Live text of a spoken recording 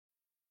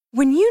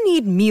When you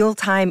need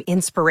mealtime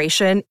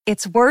inspiration,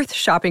 it's worth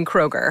shopping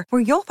Kroger,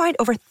 where you'll find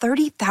over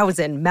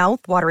 30,000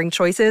 mouth-watering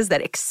choices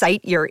that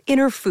excite your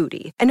inner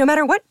foodie. And no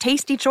matter what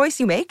tasty choice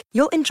you make,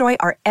 you'll enjoy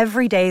our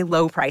everyday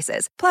low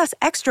prices, plus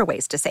extra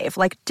ways to save,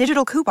 like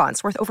digital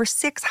coupons worth over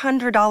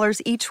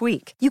 $600 each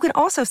week. You can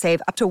also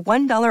save up to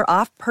 $1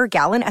 off per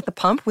gallon at the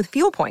pump with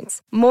fuel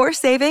points. More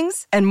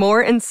savings and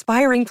more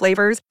inspiring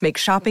flavors make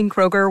shopping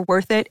Kroger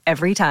worth it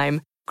every time.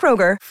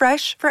 Kroger,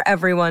 fresh for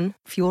everyone.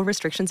 Fuel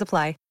restrictions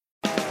apply.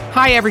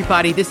 Hi,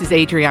 everybody. This is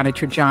Adriana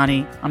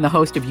Trajani. I'm the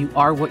host of You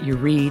Are What You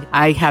Read.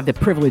 I have the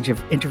privilege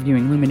of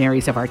interviewing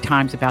luminaries of our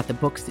times about the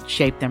books that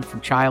shaped them from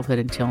childhood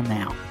until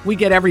now. We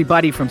get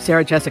everybody from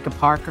Sarah Jessica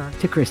Parker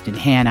to Kristen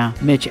Hanna,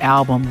 Mitch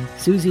Albom,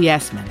 Susie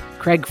Essman,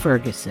 Craig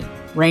Ferguson,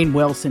 Rainn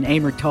Wilson,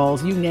 Amor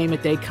Tolls, you name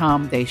it, they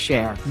come, they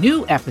share.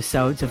 New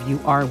episodes of You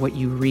Are What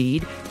You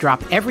Read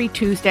drop every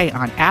Tuesday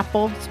on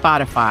Apple,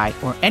 Spotify,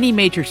 or any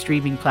major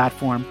streaming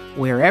platform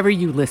wherever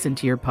you listen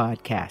to your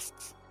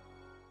podcasts.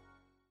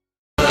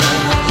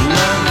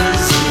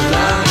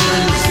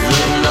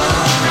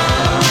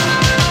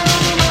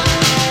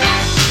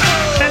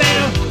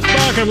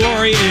 Mark and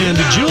Lori and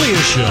Julia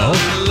show.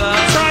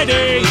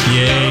 Friday.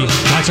 Yay.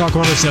 My Talk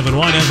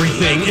 107.1,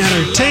 everything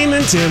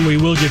entertainment. And we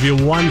will give you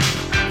one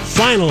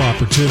final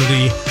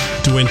opportunity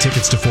to win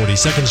tickets to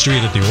 42nd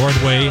Street at the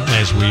Ordway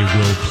as we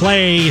will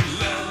play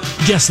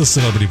Guess the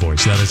Celebrity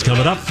Voice. That is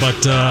coming up, but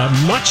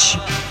much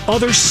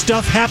other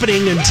stuff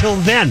happening until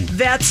then.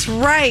 That's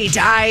right.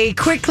 I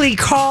quickly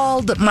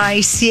called my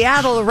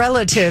Seattle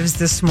relatives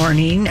this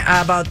morning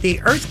about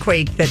the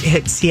earthquake that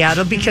hit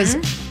Seattle because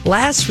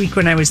last week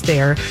when I was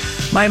there,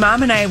 my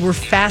mom and I were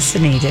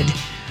fascinated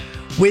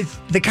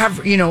with the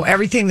cover,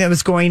 everything that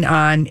was going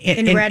on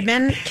in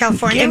Redmond,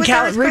 California, in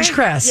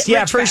Ridgecrest.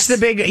 Yeah, first the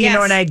big,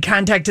 and I'd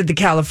contacted the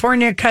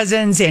California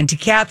cousins, Auntie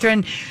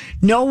Catherine.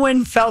 No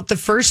one felt the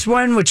first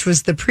one, which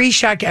was the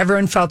pre-shock.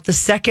 Everyone felt the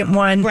second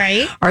one.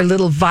 Right. Our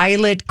little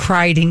Violet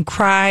cried and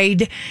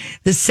cried.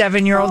 The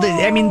 7-year-old.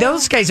 I mean,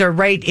 those guys are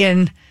right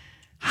in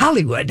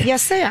Hollywood.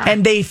 Yes, they are.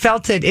 And they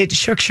felt it. It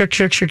shook.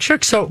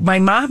 So my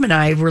mom and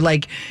I were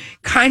like,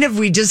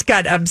 we just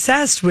got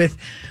obsessed with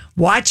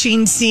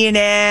watching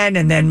CNN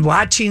and then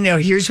watching,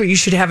 here's what you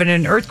should have in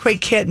an earthquake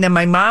kit. And then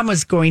my mom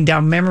was going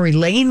down memory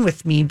lane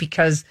with me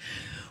because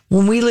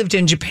when we lived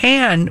in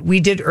Japan, we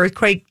did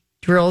earthquake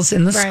drills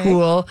in the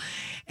school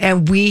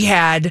and we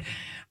had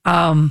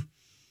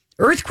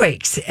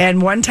earthquakes.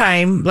 And one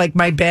time, like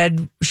my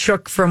bed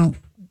shook from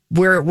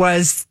where it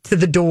was to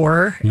the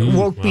door,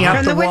 woke me up.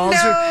 From the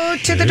window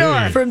to the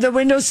door. From the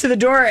windows to the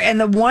door. And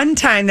the one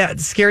time that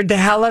scared the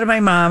hell out of my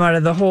mom out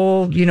of the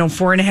whole,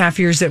 4.5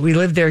 years that we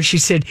lived there, she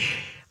said,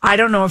 I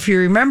don't know if you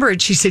remember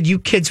it. She said, you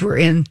kids were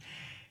in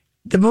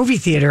the movie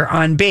theater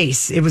on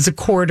base. It was a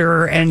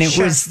quarter and it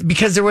was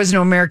because there was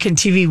no American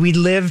TV.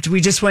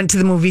 We just went to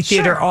the movie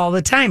theater all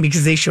the time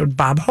because they showed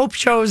Bob Hope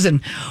shows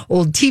and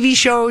old TV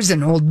shows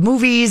and old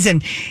movies.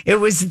 And it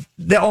was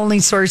the only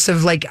source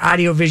of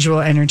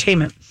audiovisual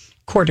entertainment.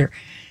 Quarter.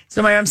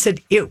 So my mom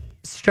said it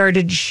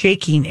started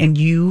shaking and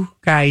you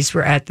guys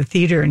were at the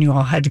theater and you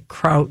all had to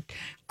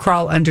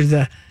crawl under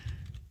the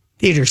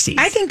theater seats.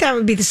 I think that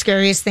would be the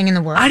scariest thing in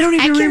the world. I don't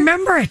even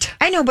remember it.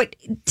 I know, but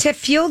to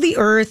feel the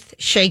earth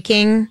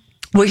shaking.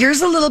 Well,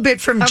 here's a little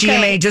bit from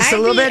GMA, just a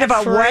little bit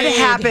about what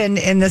happened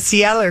in the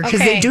Seattle,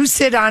 because they do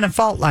sit on a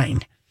fault line.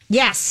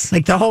 Yes.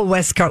 Like the whole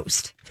West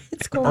Coast.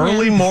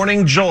 Early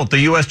morning jolt. The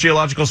U.S.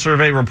 Geological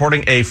Survey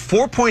reporting a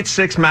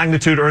 4.6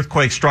 magnitude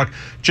earthquake struck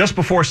just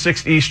before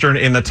 6 Eastern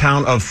in the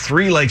town of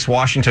Three Lakes,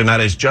 Washington.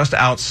 That is just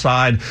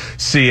outside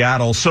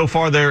Seattle. So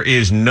far, there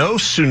is no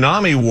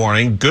tsunami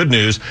warning. Good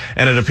news.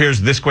 And it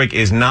appears this quake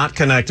is not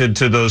connected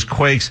to those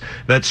quakes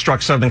that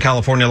struck Southern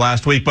California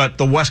last week. But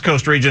the West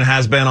Coast region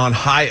has been on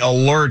high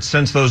alert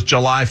since those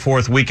July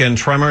 4th weekend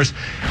tremors.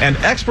 And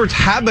experts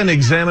have been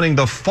examining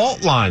the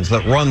fault lines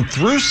that run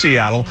through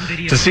Seattle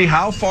to see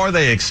how far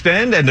they extend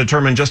and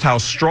determine just how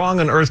strong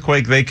an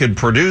earthquake they could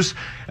produce.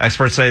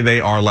 Experts say they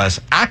are less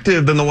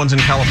active than the ones in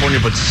California,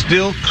 but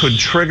still could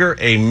trigger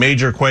a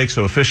major quake.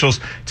 So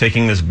officials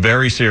taking this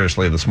very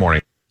seriously this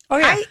morning. Oh,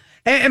 yeah.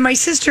 And my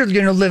sister,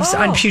 lives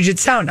on Puget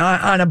Sound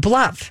on a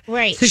bluff.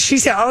 Right. So she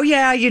said,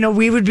 there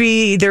would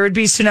be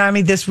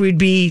tsunami. This would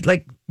be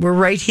we're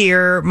right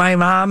here. My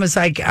mom was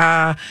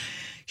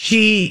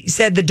she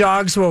said the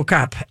dogs woke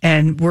up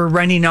and were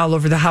running all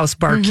over the house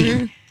barking.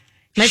 Mm-hmm.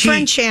 My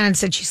friend Shannon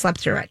said she slept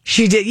through it.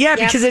 She did,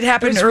 because it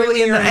happened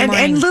early in the morning.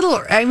 And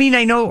little. I mean,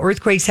 I know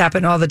earthquakes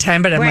happen all the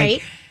time, but I'm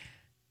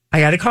I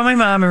got to call my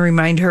mom and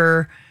remind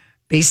her,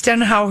 based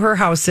on how her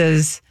house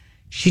is,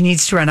 she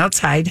needs to run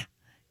outside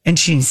and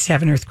she needs to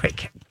have an earthquake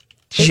kit.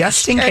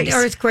 Just in case. An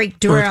earthquake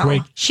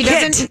drill. She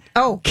doesn't.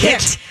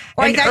 Kit.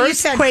 Oh, I thought you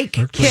said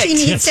kit. She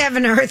needs to have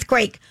an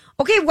earthquake.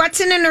 Okay, what's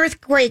in an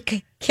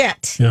earthquake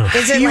kit? Yeah.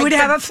 Is it you would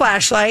have a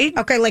flashlight.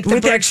 Okay,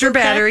 with extra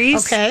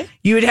batteries. Kit? Okay.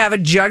 You would have a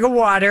jug of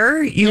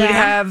water. You would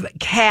have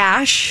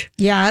cash.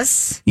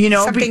 Yes.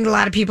 Something a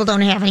lot of people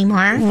don't have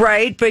anymore.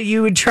 Right, but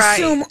you would try.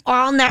 Assume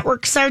all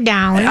networks are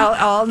down.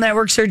 All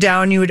networks are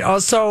down. You would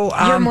also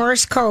your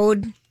Morse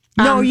code.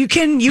 No, you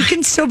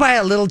can still buy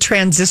a little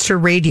transistor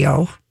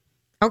radio.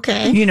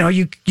 Okay. You know,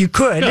 you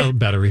could. A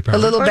battery power. A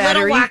little or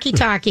battery. little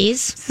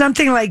walkie-talkies.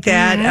 Something like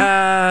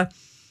that.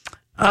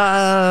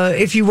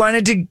 If you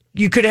wanted to,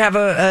 you could have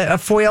a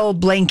foil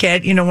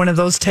blanket, you know, one of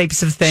those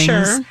types of things.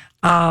 Sure.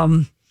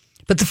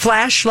 But the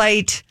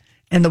flashlight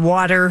and the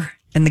water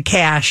and the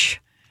cash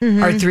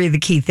are three of the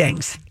key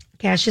things.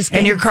 Cash is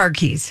and your car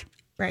keys.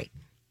 Right.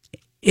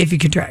 If you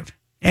could drive.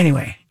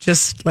 Anyway,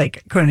 just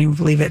like, couldn't even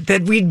believe it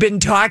that we'd been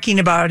talking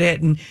about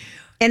it. And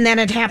then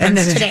it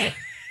happens today.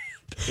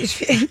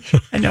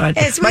 I know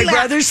it. My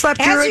brother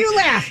slept through it. As you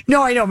laugh.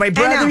 No, I know. My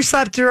brother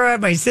slept through it.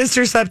 My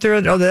sister slept through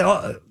it.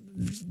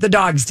 The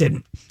dogs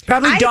didn't.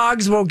 Probably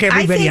dogs woke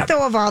everybody up. I think,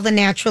 though, of all the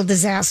natural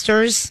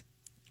disasters,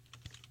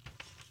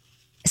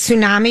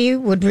 tsunami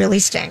would really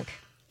stink.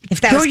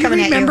 If that was coming at you. Don't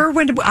you remember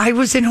when I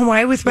was in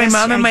Hawaii with my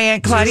mom and my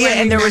Aunt Claudia,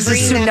 and there was a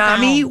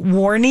tsunami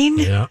warning?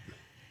 Yeah.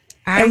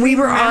 And we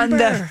were on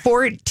the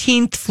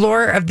 14th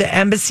floor of the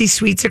Embassy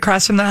Suites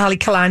across from the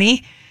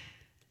Halekulani.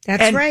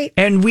 That's right.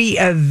 And we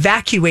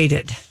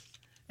evacuated.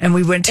 And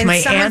we went to my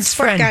aunt's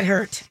friend. Got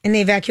hurt in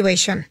the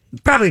evacuation.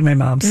 Probably my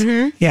mom's.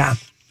 Yeah.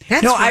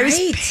 That's no, right. I was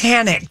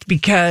panicked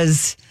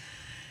because,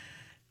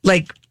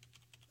 like,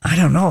 I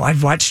don't know.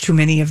 I've watched too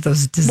many of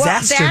those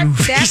disaster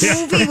movies.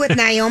 That movie with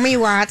Naomi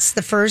Watts,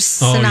 the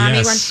first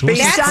tsunami one.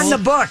 Based on the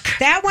book.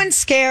 That one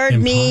scared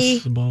me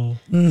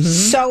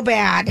so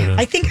bad. Yeah.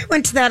 I think I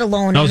went to that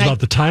alone. That was about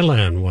the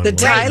Thailand one. The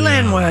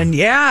Thailand one,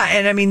 yeah.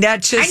 And I mean,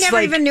 that's just I never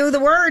even knew the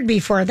word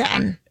before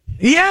then.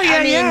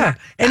 Yeah.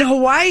 And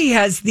Hawaii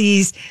has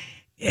these,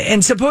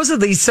 and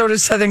supposedly so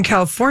does Southern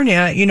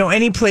California, you know,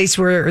 any place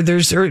where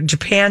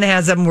Japan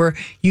has them where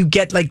you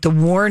get like the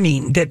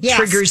warning that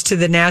triggers to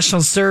the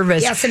national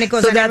service. Yes, and it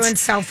goes on everyone's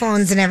cell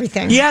phones and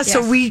everything. Yeah,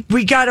 so we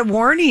got a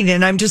warning,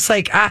 and I'm just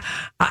like,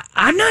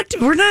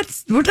 we're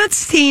not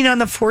staying on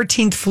the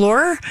 14th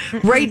floor,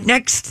 right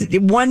next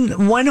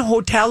one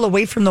hotel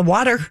away from the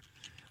water.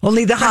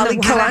 Only the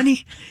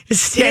Halekulani is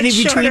standing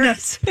between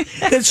us.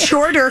 It's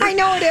shorter. I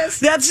know it is.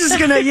 That's just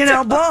going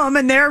to, boom,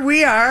 and there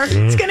we are.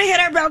 It's going to hit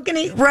our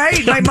balcony.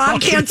 Right. My mom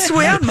can't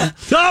swim.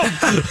 No.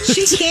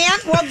 She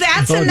can't? Well,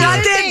 that's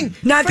another thing.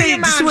 Not for that your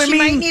mom. swimming. She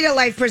might need a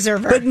life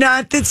preserver. But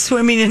not that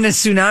swimming in a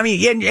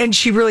tsunami. And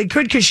she really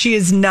could because she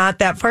is not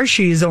that far.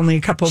 She is only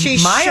a couple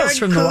miles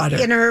from the water.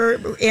 In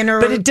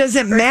her but it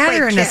doesn't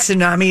matter in a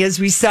tsunami. As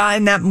we saw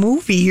in that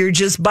movie, you're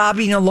just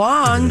bobbing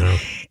along.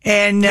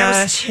 And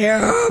that was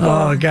terrible.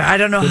 Oh, God. I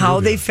don't know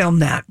how they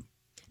filmed that.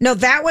 No,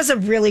 that was a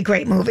really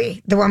great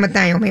movie. The one with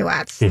Naomi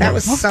Watts. That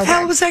was so good. What the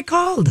hell was that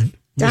called?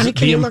 Donnie,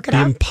 can you look it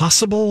up?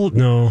 Impossible?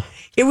 No.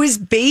 It was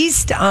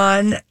based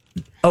on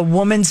a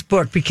woman's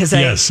book because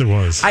yes, it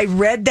was. I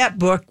read that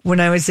book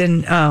when I was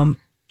in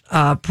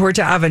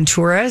Puerto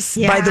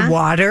Aventuras by the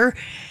water.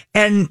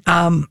 And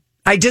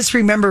I just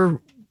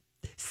remember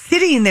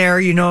sitting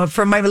there,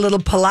 from my little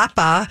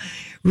palapa,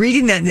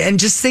 reading that and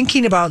just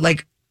thinking about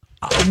like,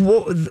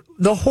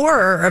 the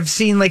horror of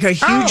seeing like a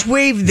huge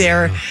wave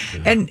there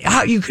and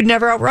how you could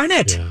never outrun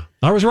it. Yeah.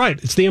 I was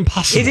right. It's The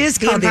Impossible. It is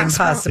called The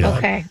Impossible.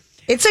 Okay.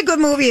 It's a good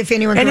movie if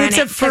anyone's and it's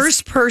a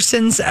first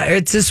person's,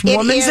 it's this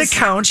woman's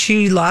account.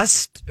 She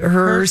lost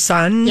her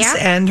sons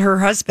and her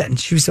husband.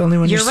 She was the only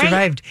one who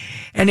survived.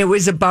 Right. And it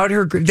was about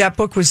her. That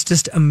book was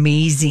just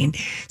amazing.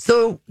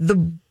 So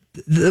the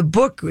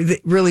book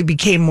really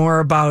became more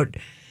about,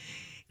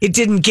 it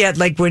didn't get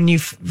like when you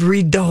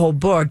read the whole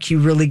book, you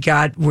really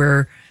got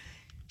where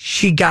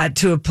she got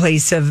to a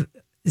place of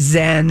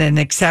zen and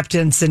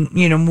acceptance and,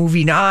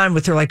 moving on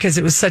with her life because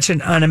it was such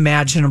an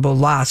unimaginable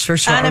loss.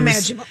 First of all, it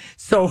was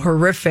so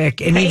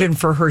horrific. And even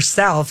for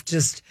herself,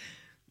 just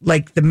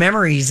like the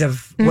memories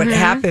of what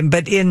happened.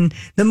 But in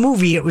the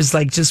movie, it was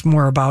like just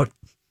more about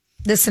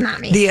the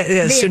tsunami. The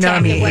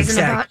tsunami. It wasn't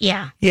about,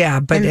 Yeah.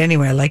 But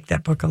anyway, I like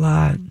that book a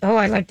lot. Oh,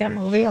 I like that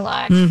movie a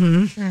lot.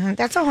 Mm-hmm.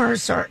 That's a horror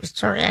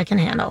story I can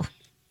handle.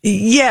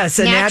 Yes,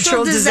 a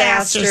natural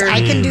disaster.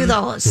 I can do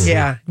those.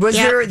 Yeah.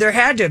 There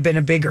had to have been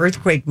a big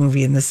earthquake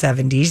movie in the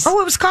 70s.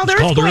 Oh, it was called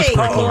Earthquake.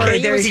 Okay,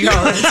 there you go.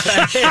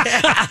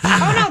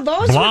 Oh, no,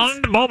 those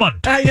One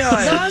moment. I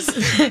know.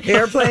 Those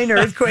airplane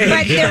earthquake.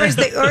 But there was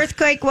the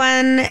earthquake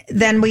one.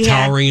 Then we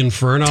had Towering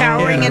Inferno.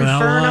 We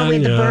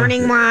had the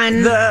burning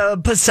one. The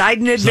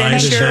Poseidon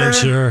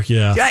Adventure.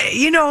 Yeah.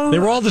 They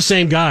were all the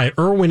same guy.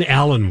 Irwin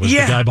Allen was the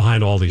guy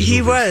behind all these movies.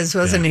 He was,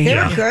 wasn't he? They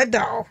were good,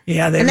 though.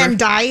 Yeah, then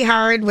Die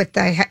Hard with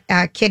the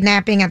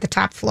kidnapping at the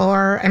top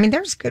floor. I mean,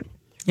 there's good.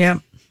 Yep.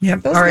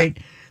 All right.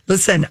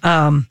 Listen,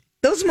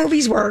 those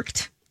movies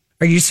worked.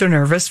 Are you so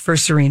nervous for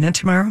Serena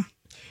tomorrow?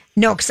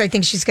 No, because I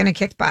think she's going to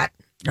kick butt.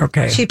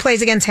 Okay. She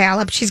plays against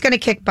Halep. She's going to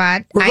kick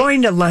butt. We're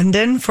going to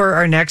London for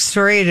our next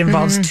story. It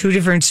involves two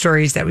different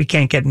stories that we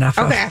can't get enough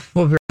of. Okay.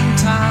 We'll be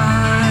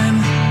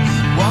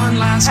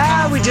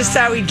just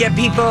thought we'd get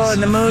people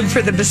in the mood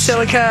for the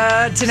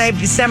Basilica tonight.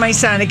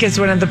 Semisonic is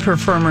one of the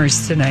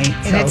performers tonight.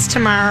 And it's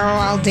tomorrow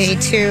all day,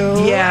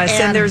 too. Yes,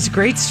 and there's a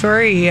great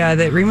story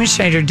that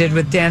Riemenschneider did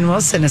with Dan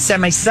Wilson, a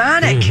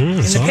Semisonic, in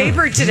the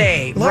paper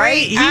today,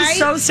 right? He's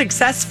so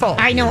successful.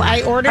 I know.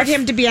 I ordered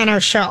him to be on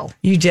our show.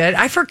 You did?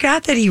 I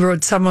forgot that he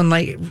wrote someone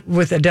like,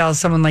 with Adele,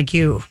 Someone Like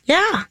You.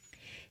 Yeah.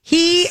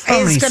 He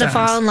is going to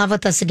fall in love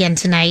with us again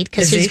tonight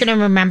because he's going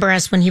to remember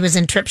us when he was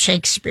in Trip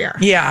Shakespeare.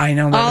 Yeah, I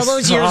know. All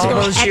those years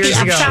ago at the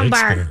Uptown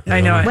Bar. I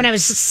know. When I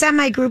was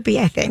semi-groupie,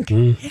 I think.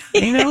 Yeah,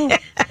 I know.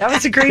 That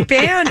was a great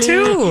band,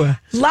 too.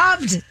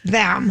 Loved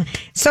them.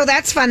 So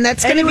that's fun.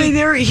 That's going to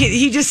be...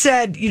 He just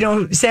said,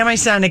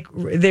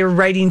 Semisonic, they're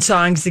writing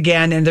songs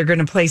again, and they're going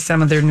to play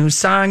some of their new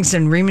songs.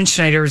 And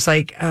Riemenschneider was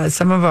like,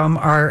 some of them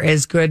are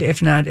as good,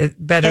 if not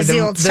better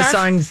than the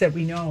songs that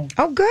we know.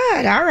 Oh,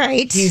 good. All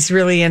right. He's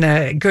really in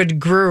a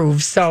good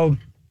groove. So,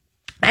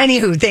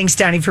 anywho, thanks,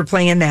 Donnie, for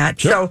playing that.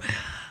 Sure. So,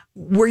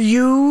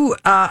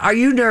 are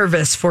you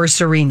nervous for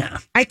Serena?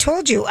 I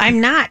told you,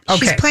 I'm not. Okay.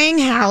 She's playing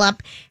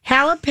Halep.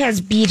 Halep has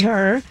beat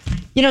her.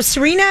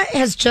 Serena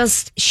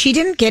she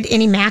didn't get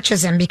any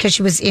matches in because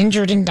she was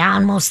injured and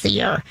down most of the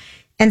year.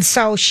 And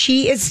so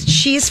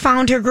she's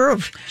found her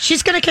groove.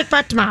 She's going to kick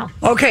butt tomorrow.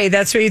 Okay,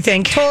 that's what you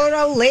think.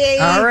 Totally.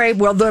 All right.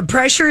 Well, the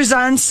pressure's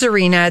on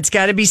Serena. It's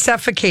got to be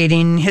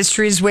suffocating.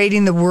 History is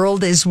waiting. The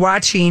world is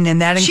watching,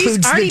 and that includes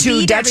the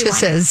two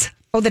Duchesses. Everyone.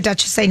 Oh, the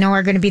Duchess I know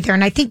are going to be there,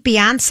 and I think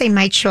Beyonce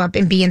might show up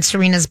and be in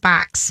Serena's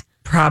box.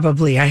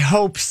 Probably. I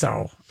hope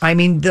so. I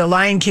mean, the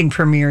Lion King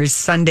premieres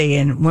Sunday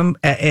in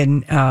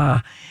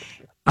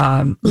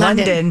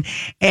London,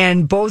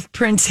 and both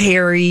Prince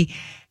Harry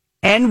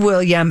and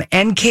William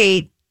and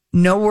Kate.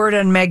 No word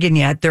on Meghan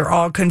yet. They're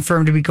all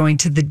confirmed to be going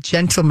to the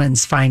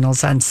gentlemen's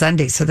finals on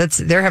Sunday. So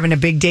they're having a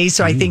big day.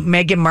 So I think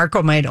Meghan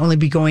Markle might only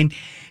be going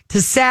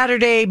to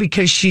Saturday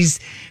because she's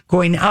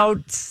going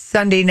out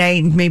Sunday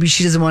night and maybe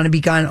she doesn't want to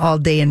be gone all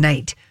day and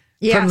night.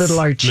 Yes. From little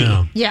Archie.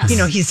 No. Yes.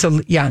 He's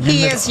so young.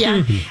 He is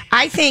young. Mm-hmm.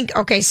 I think,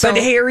 okay, so.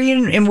 But Harry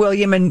and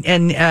William and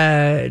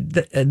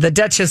the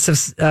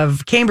Duchess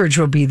of Cambridge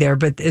will be there,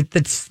 but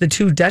it's the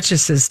two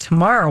Duchesses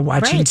tomorrow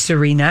watching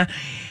Serena.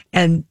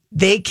 And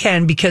they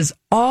can, because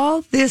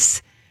all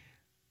this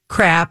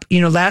crap,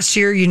 last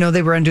year,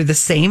 they were under the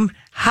same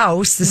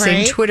house, the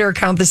same Twitter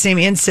account, the same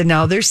Insta.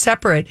 Now they're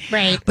separate.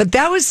 Right. But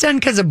that was done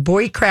because of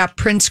boy crap,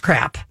 prince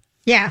crap.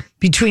 Yeah.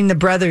 Between the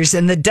brothers,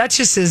 and the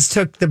Duchesses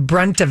took the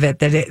brunt of it,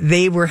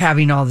 they were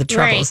having all the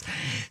troubles.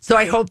 Right. So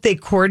I hope they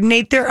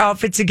coordinate their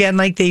outfits again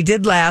like they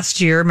did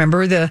last year.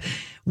 Remember the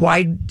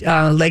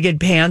wide-legged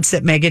pants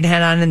that Meghan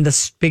had on and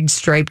the big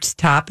striped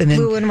top, and then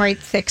blue and white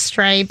thick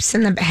stripes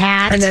and the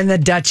hat. And then the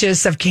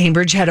Duchess of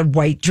Cambridge had a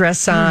white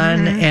dress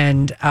on,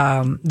 and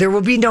there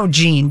will be no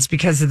jeans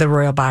because of the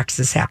royal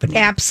boxes happening.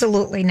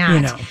 Absolutely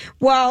not.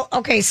 Well,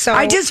 okay, so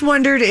I just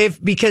wondered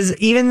if, because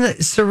even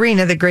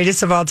Serena, the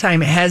greatest of all time,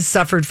 has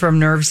suffered from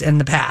nerves in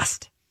the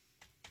past.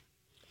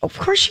 Of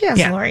course she has,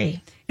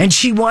 Lori. And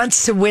she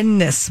wants to win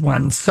this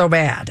one so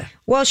bad.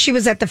 Well, she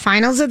was at the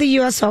finals of the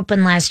U.S.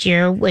 Open last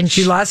year when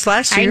she lost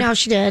last year. I know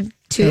she did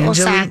to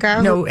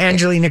Osaka. No,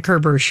 Angelina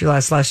Kerber. She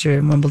lost last year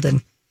in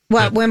Wimbledon.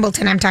 Well,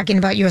 Wimbledon. I'm talking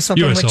about U.S.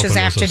 Open, which was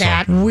after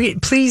that.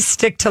 Please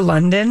stick to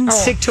London.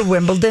 Stick to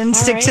Wimbledon.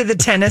 Stick to the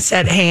tennis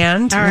at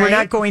hand. We're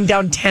not going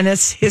down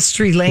tennis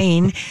history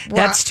lane.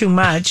 That's too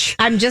much.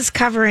 I'm just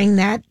covering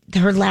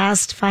her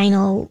last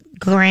final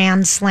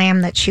Grand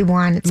Slam that she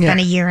won. It's been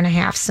a year and a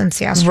half since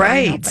the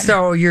Australian Open.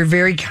 So you're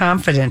very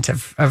confident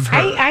of her.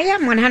 I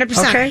am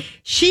 100%. Okay.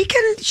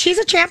 She's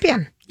a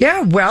champion.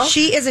 Yeah, well.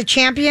 She is a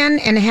champion,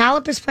 and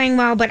Halep is playing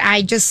well, but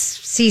I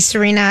just see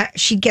Serena,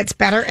 she gets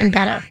better and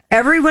better.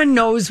 Everyone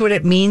knows what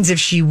it means if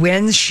she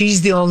wins.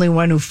 She's the only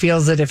one who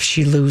feels it if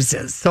she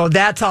loses. So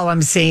that's all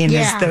I'm saying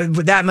is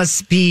that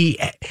must be,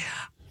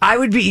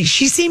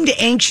 she seemed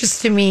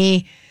anxious to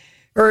me.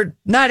 Or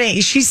not,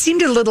 she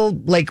seemed a little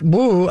like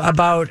woo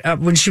about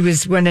when she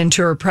went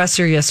into her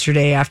presser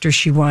yesterday after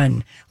she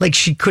won. Like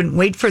she couldn't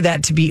wait for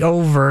that to be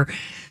over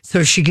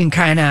so she can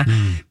kind of,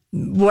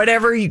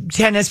 whatever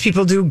tennis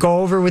people do, go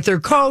over with their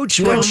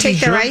coach. Go take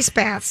their ice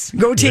baths.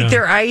 Go take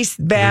their ice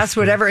baths,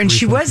 whatever. And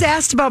she was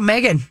asked about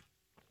Meghan.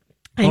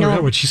 I know.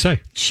 What'd she say?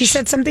 She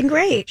said something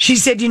great. She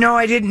said,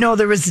 I didn't know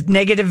there was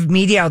negative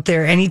media out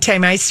there.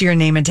 Anytime I see her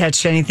name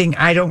attached to anything,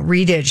 I don't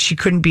read it. She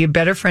couldn't be a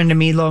better friend to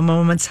me. Low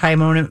moments, high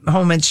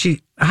moments.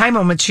 High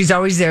moments, she's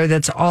always there.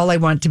 That's all I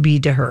want to be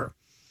to her.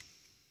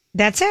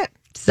 That's it.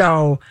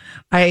 So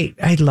I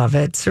love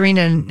it.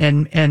 Serena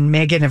and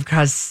Meghan have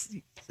caused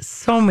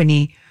so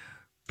many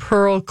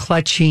pearl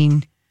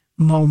clutching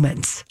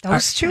moments.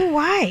 Those two,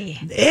 why?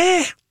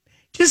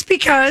 Just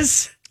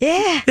because.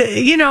 Yeah. Who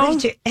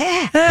the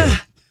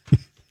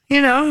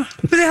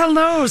hell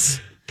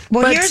knows?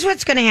 Well, here's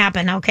what's going to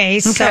happen,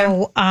 okay?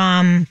 So,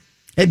 a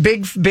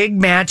big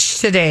match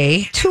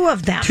today. Two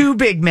of them. Two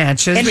big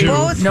matches. And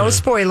both. No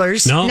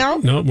spoilers. No,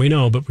 we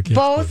know, but we can't.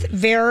 Both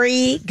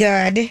very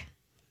good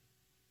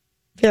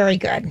Very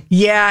good.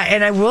 Yeah,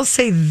 and I will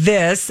say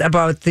this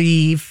about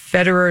the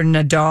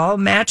Federer-Nadal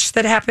match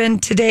that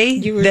happened today.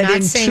 You were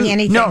not saying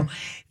anything. No,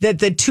 that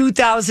the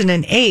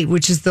 2008,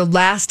 which is the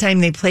last time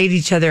they played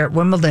each other at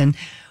Wimbledon,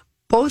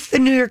 both the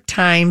New York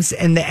Times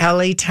and the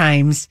LA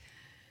Times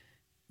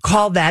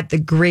call that the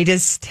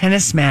greatest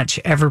tennis match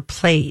ever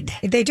played.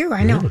 They do,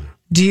 I know.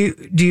 Do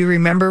you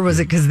remember? Was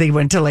it because they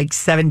went to like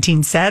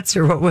 17 sets,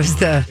 or what was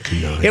the?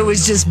 It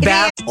was just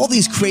bad. All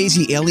these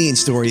crazy alien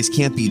stories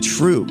can't be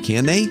true,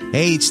 can they?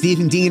 Hey, it's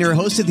Stephen Diener,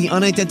 host of the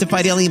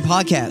Unidentified Alien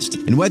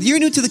Podcast. And whether you're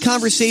new to the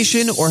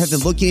conversation or have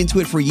been looking into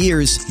it for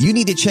years, you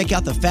need to check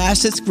out the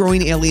fastest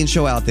growing alien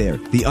show out there,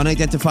 the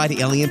Unidentified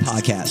Alien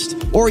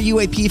Podcast, or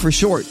UAP for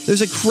short.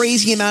 There's a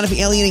crazy amount of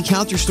alien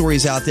encounter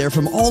stories out there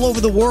from all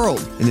over the world.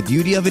 And the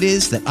beauty of it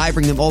is that I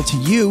bring them all to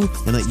you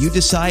and let you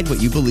decide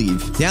what you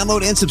believe.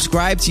 Download and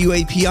subscribe to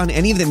UAP on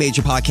any of the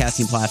major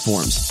podcasting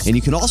platforms. And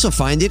you can also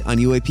find it on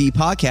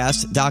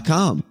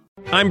UAPpodcast.com.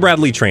 I'm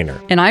Bradley Trainer.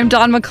 And I'm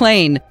Don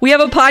McClain. We have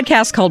a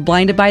podcast called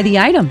Blinded by the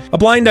Item. A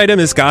blind item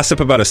is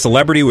gossip about a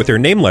celebrity with their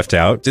name left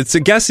out. It's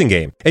a guessing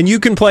game, and you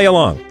can play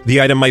along.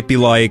 The item might be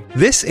like,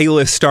 this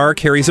A-list star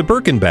carries a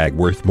Birkin bag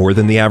worth more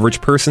than the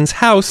average person's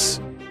house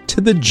to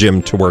the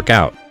gym to work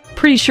out.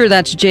 Pretty sure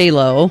that's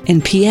J-Lo.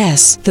 And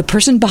P.S. the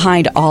person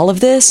behind all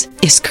of this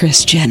is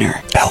Kris Jenner,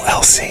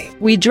 LLC.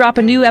 We drop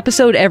a new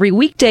episode every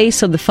weekday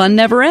so the fun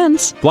never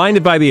ends.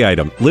 Blinded by the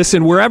Item.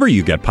 Listen wherever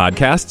you get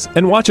podcasts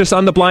and watch us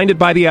on the Blinded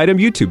by the Item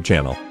YouTube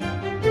channel.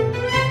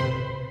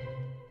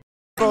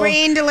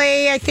 Rain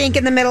delay, I think,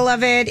 in the middle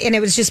of it, and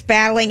it was just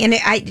battling. And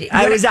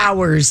I was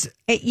hours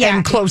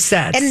and close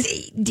sets.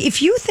 And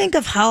if you think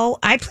of how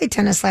I played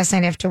tennis last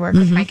night after work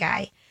with my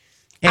guy,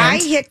 I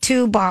hit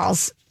 2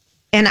 balls.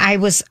 And I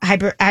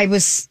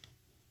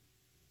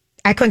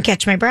couldn't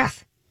catch my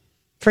breath.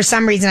 For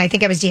some reason, I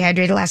think I was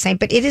dehydrated last night.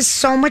 But it is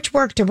so much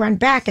work to run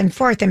back and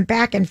forth and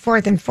back and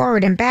forth and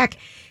forward and back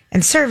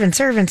and serve and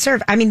serve and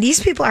serve. I mean, these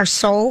people are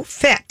so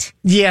fit.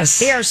 Yes.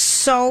 They are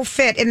so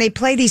fit. And they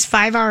play these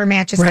 5-hour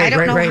matches. I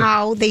don't know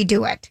how they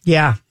do it.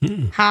 Yeah.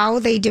 How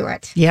they do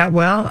it. Yeah,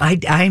 well,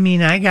 I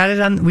mean, we got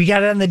it on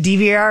the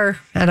DVR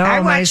at home. I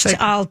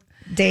watched all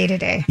day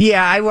today.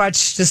 Yeah, I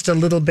watched just a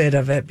little bit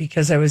of it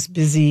because I was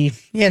busy,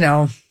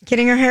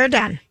 getting her hair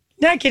done.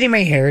 Not getting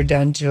my hair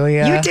done,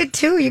 Julia. You did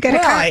too. You got a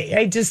cut.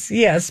 I just,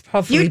 yes,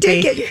 hopefully. You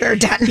did get your hair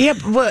done. Yeah,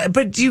 but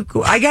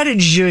I got it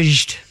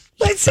zhuzhed.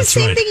 Well, it's the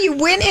same thing. You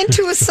went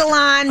into a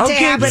salon to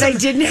have but I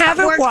didn't have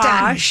it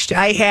washed. Done.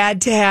 I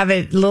had to have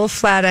it a little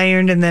flat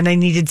ironed, and then I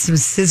needed some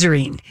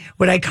scissoring,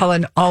 what I call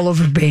an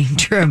all-over bang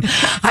trim.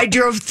 I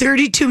drove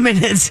 32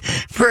 minutes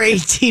for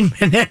 18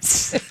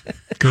 minutes.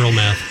 Girl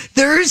math.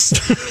 There's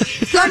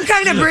some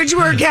kind of bridge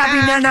work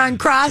happening on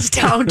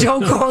Crosstown.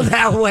 Don't go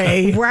that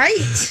way.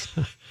 Right.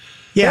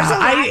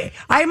 Yeah,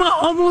 I'm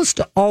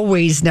almost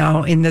always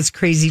now in this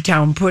crazy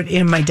town put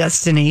in my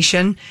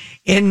destination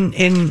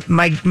in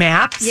my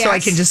map so I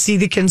can just see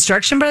the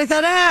construction. But I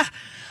thought, I'm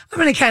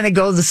going to kind of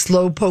go the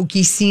slow,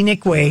 pokey,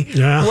 scenic way.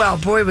 Yeah. Well,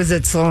 boy, was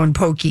it slow and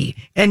pokey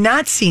and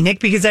not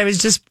scenic because I was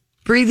just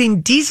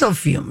breathing diesel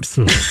fumes.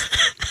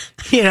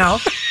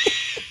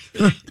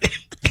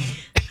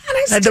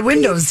 Had the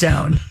windows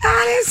down.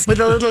 Honest. With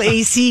a little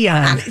AC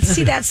on.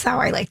 See, that's how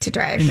I like to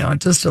drive.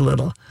 Just a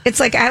little. It's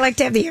like I like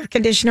to have the air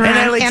conditioner And on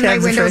I like and to my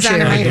have the windows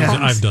fresh on. air.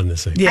 I've done the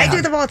same. Yeah. I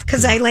do the both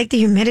because I like the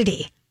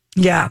humidity.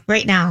 Yeah.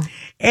 Right now.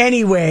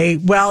 Anyway,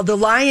 well, The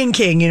Lion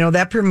King,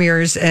 that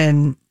premieres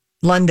in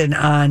London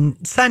on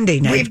Sunday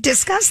night. We've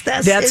discussed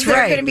this. That's Is there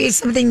right. going to be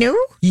something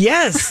new?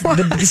 Yes.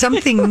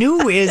 Something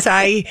new is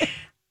I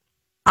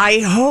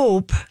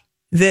hope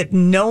that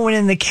no one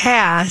in the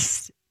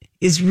cast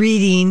is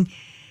reading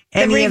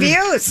any of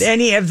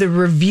the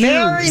reviews.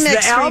 Very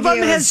mixed the album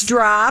reviews. has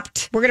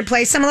dropped. We're going to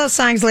play some of those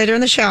songs later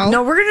in the show.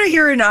 No, we're going to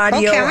hear an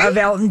audio of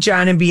Elton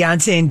John and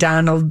Beyonce and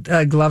Donald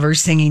Glover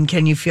singing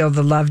 "Can You Feel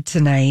the Love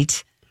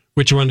Tonight."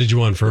 Which one did you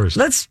want first?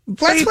 Let's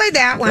play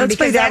that one. Let's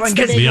play that one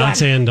because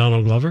Beyonce and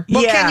Donald Glover.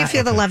 Well, Can You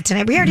Feel the Love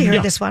Tonight? We already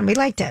heard this one. We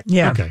liked it.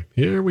 Yeah. Okay.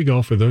 Here we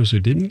go. For those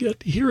who didn't get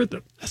to hear it,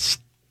 that's.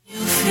 You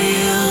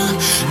feel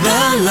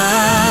the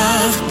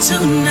love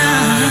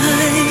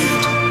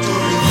tonight.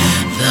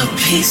 The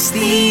peace the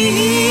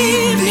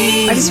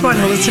evening. I just want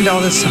to listen to all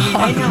the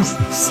songs.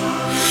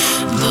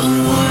 The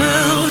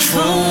world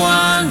for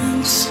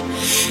once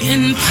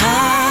in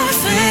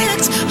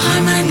perfect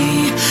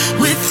harmony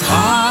with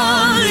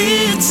all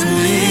its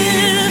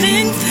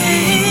living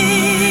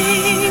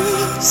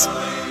things.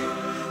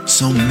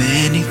 So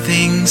many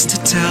things to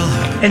tell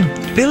her.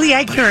 And Billy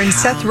Eichner and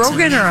Seth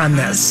Rogen are on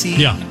this.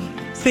 Yeah.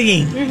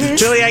 Singing.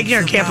 Billy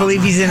Eichner can't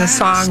believe he's in a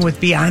song with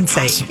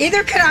Beyonce.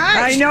 Either could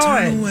I. I know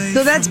it.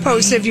 So that's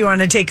posted if you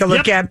want to take a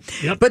look at.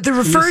 Yep. But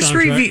the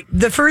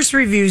first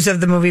reviews of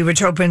the movie,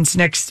 which opens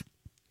next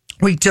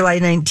week, July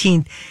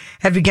 19th,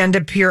 have begun to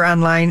appear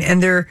online,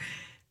 and they're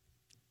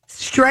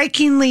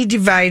strikingly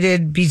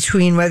divided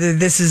between whether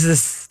this is a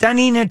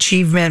stunning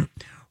achievement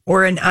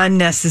or an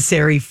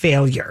unnecessary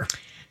failure.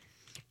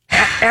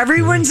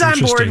 Everyone's on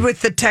board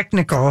with the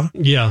technical.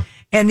 Yeah.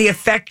 and the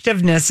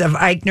effectiveness of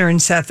Eichner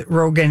and Seth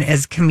Rogen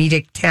as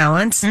comedic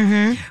talents.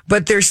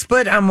 But they're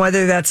split on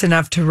whether that's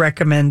enough to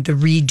recommend the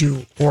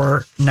redo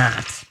or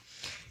not.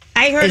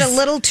 I heard a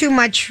little too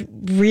much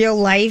real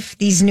life,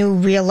 these new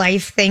real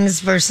life things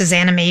versus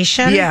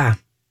animation. Yeah.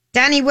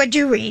 Donnie, what'd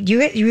you read?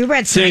 You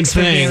read some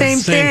Same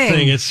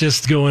thing. It's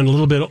just going a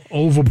little bit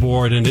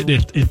overboard, and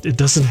it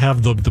doesn't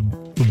have the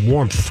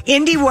warmth.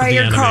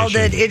 IndieWire called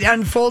it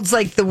unfolds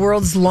like the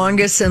world's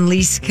longest and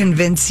least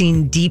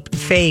convincing deep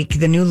fake.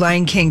 The new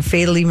Lion King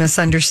fatally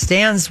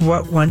misunderstands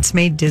what once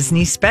made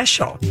Disney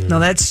special. Now,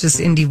 that's just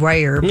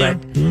IndieWire, but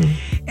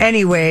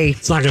anyway.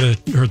 It's not going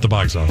to hurt the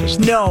box office.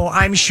 No,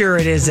 I'm sure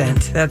it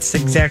isn't. That's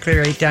exactly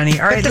right, Donnie.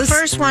 All right, the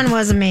first one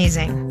was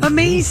amazing.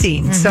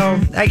 Amazing. So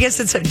I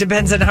guess it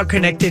depends on how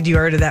connected you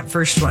are to that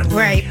first one.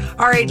 Right.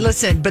 All right,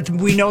 listen, but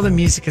we know the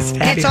music is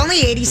fabulous. It's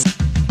only 80.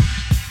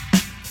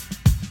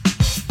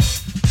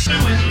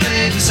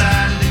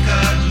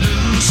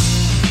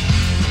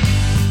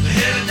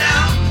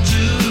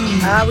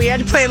 We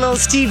had to play a little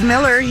Steve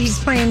Miller. He's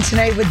playing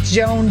tonight with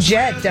Joan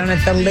Jett down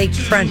at the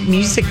Lakefront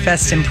Music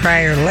Fest in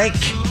Prior Lake.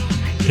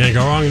 Can't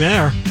go wrong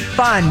there.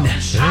 Fun.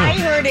 Yeah. I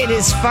heard it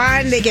is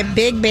fun. They get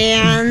big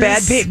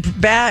bands.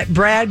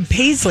 Brad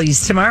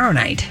Paisley's tomorrow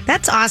night.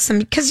 That's awesome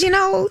because, you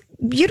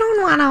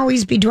don't want to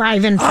always be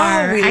driving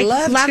far. Oh, we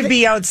love to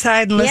be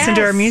outside and listen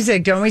to our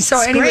music, don't we? So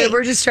It's anyway, great.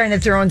 we're just trying to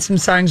throw in some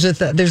songs with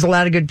there's a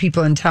lot of good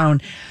people in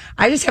town.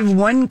 I just have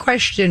one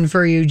question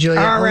for you,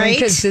 Julia. All right.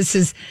 Because this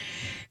is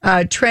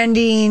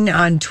trending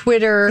on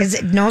Twitter. Is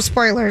it no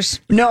spoilers?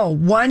 No,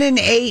 1 in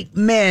 8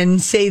 men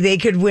say they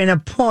could win a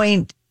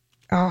point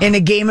in a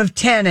game of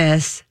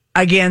tennis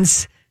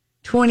against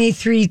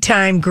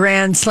 23-time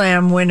Grand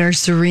Slam winner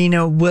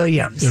Serena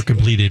Williams. They're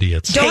complete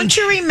idiots. Don't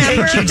you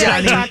remember that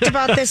I talked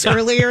about this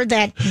earlier,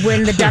 that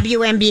when the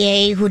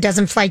WNBA, who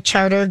doesn't fly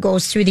charter,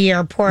 goes through the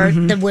airport,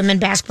 the women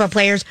basketball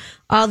players,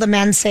 all the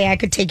men say, I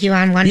could take you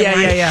on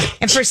one-to-one. Yeah.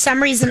 And for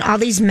some reason, all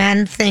these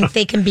men think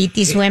they can beat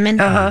these women.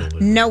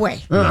 No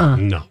way.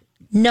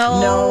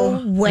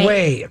 No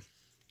way.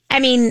 I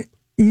mean,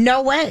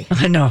 no way.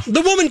 I know.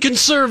 The woman can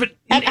serve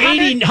at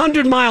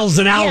 100 miles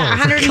an hour. Yeah,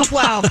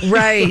 112.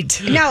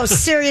 Right. No,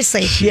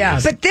 seriously. Yeah.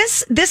 But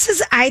this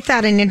is, I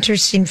thought, an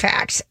interesting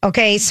fact.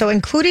 Okay, so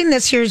including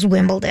this year's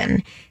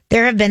Wimbledon,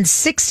 there have been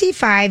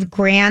 65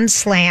 Grand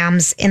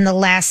Slams in the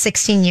last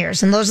 16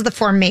 years. And those are the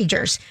 4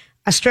 majors: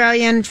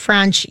 Australian,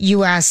 French,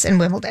 U.S., and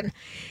Wimbledon.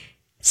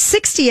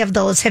 60 of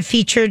those have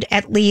featured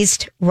at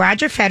least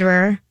Roger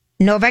Federer,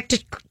 Novak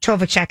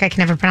Djokovic, I can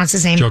never pronounce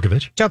his name.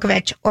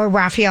 Djokovic, or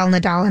Rafael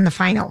Nadal in the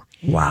final.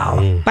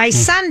 Wow. By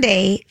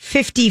Sunday,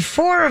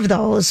 54 of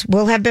those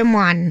will have been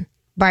won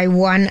by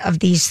one of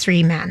these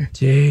 3 men.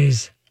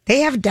 Jeez. They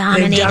have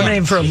dominated. They've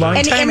dominated for a long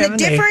time, And the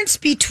difference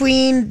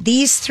between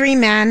these 3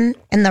 men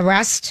and the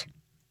rest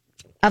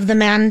of the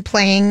men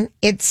playing,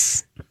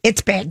 it's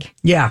big.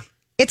 Yeah.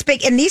 It's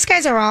big. And these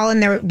guys are all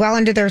well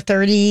into their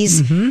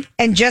 30s.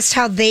 And just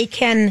how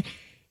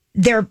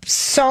they're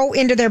so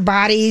into their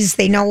bodies.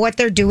 They know what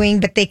they're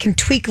doing, but they can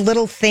tweak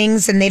little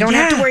things and they don't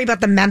have to worry about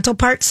the mental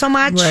part so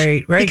much.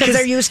 Right. Because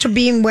they're used to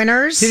being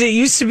winners. Did it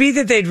used to be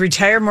that they'd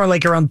retire more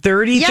like around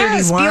 30,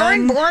 yes,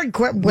 31? Bjorn Borg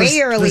quit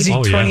way early. Was he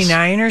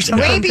 29 or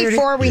something? Way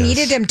before we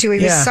needed him to.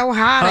 He was so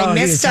hot. I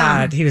missed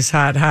him. He was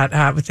hot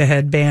with the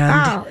headband.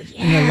 Oh,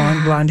 yeah. And the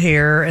long blonde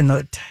hair. And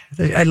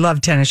I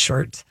love tennis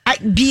shorts.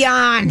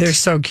 Beyond. They're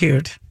so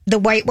cute. The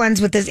white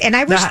ones with this. And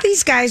I wish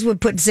these guys would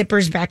put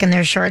zippers back in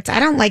their shorts. I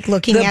don't like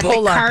looking at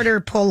the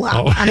Carter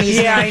pull-up on these.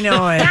 Yeah, I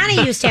know it.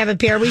 Donnie used to have a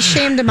pair. We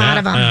shamed him out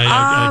of them.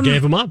 I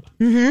gave him up.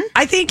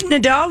 I think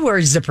Nadal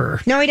wears zipper.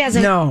 No, he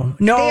doesn't. No.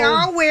 They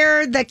all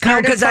wear the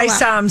Carter because I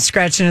saw him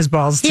scratching his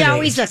balls today. He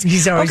always does.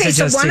 He's always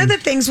adjusting. So one of the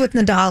adjusting. things with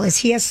Nadal is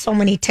he has so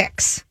many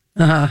ticks.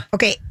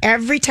 Okay,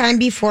 every time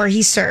before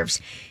he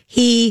serves,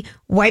 he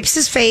wipes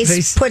his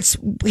face, puts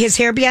his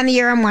hair behind the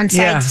ear on one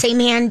side, same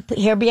hand,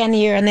 hair behind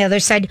the ear on the other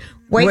side,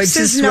 wipes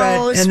his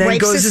nose, and then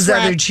wipes goes his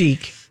sweat. other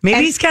cheek.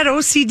 Maybe he's got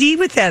OCD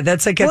with that.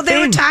 That's like a thing. Well, they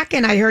were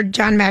talking. I heard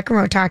John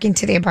McEnroe talking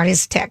today about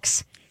his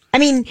ticks. I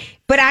mean,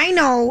 but I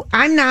know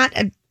I'm not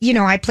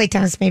I play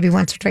tennis maybe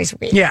once or twice a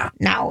week. Yeah.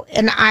 Now,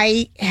 and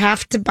I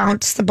have to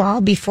bounce the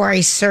ball before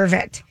I serve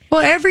it.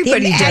 Well,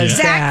 everybody does that.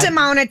 Exact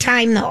amount of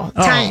time, though.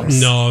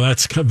 Times. No,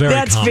 that's very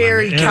common.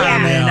 Very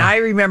common. Yeah. I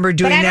remember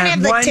doing But I don't that.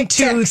 have the 1, tick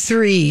 2,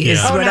 3 is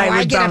Oh, what no, I would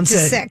I get up bounce to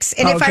it. 6.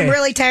 And if I'm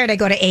really tired, I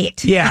go to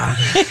 8. Yeah.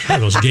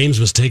 Those games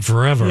must take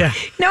forever. Yeah.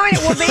 No,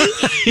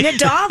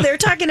 Nadal, they're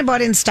talking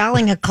about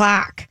installing a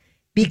clock.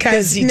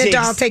 Because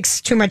Nadal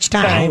takes too much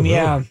time.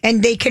 Yeah.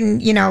 And they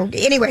can,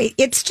 anyway,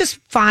 it's just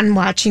fun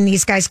watching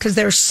these guys because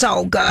they're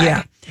so good.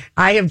 Yeah.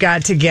 I have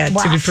got to get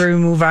to, before we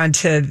move on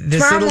to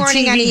this tomorrow little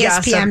morning TV on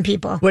ESPN, gossip.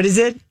 people. What is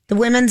it? The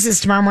women's is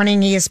tomorrow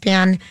morning,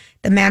 ESPN.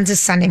 The men's is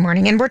Sunday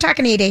morning. And we're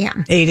talking 8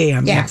 a.m. 8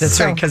 a.m. Yes, Yeah, that's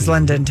right, because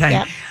London time.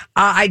 Yep.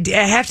 I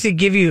have to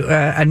give you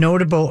a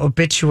notable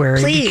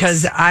obituary. Please.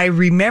 Because I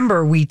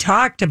remember we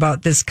talked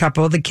about this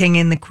couple, the King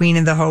and the Queen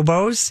of the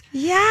Hobos.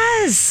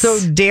 Yes. So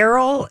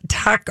Daryl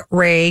Tuck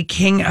Ray,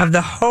 King of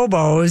the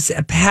Hobos,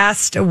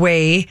 passed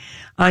away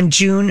on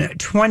June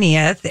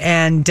 20th.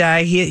 And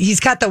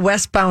he's got the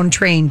westbound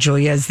train,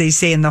 Julia, as they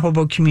say in the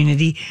hobo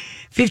community.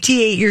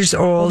 58 years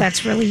old. Oh,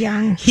 that's really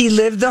young. He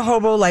lived the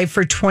hobo life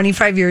for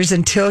 25 years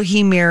until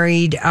he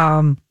married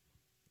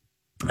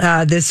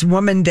this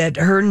woman that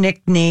her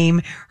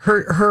nickname,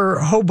 her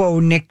hobo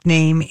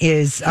nickname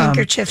is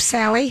Handkerchief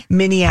Sally,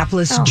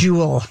 Minneapolis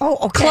Jewel. Oh,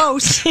 okay.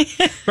 Close,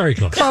 very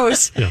close.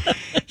 Close. Yeah.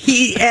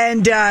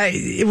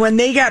 When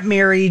they got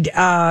married,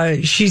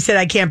 she said,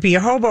 "I can't be a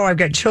hobo. I've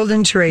got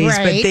children to raise."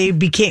 Right.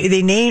 But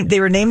they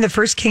were named the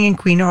first king and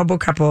queen hobo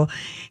couple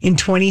in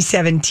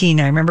 2017.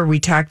 I remember we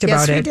talked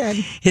about it. Yes,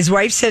 we did. His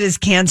wife said his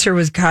cancer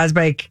was caused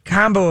by a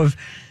combo of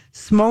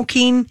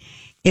smoking,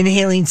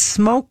 inhaling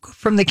smoke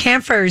from the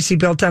campfires he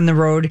built on the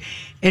road,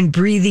 and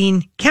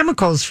breathing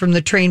chemicals from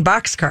the train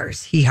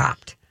boxcars he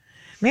hopped.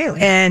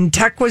 Really? And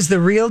Tuck was the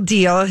real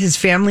deal. His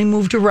family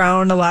moved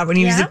around a lot when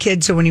he was a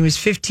kid. So when he was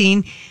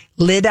 15,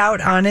 lived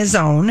out on his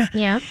own.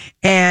 Yeah.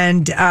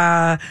 And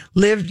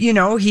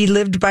he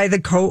lived by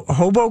the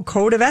hobo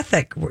code of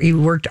ethic. He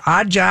worked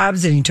odd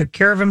jobs and he took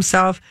care of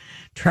himself,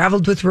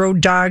 traveled with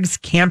road dogs,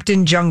 camped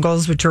in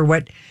jungles, which are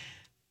what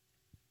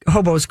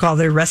hobos call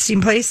their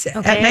resting place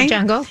at night.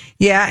 Jungle.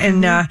 Yeah,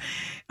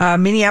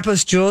 and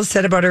Minneapolis Jewel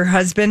said about her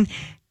husband,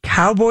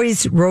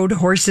 cowboys rode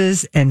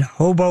horses and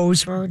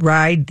hobos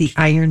ride the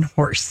iron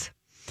horse.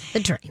 The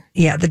train.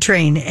 Yeah, the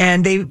train.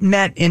 And they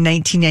met in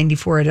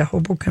 1994 at a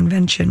hobo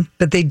convention,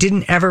 but they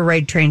didn't ever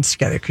ride trains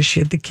together because she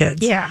had the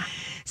kids. Yeah.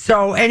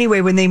 So anyway,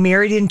 when they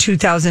married in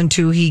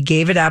 2002, he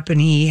gave it up and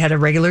he had a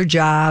regular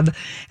job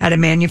at a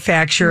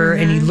manufacturer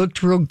and he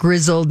looked real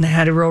grizzled and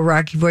had a real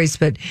rocky voice,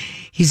 but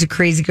he's a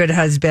crazy good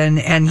husband.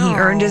 And he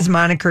earned his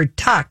moniker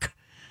Tuck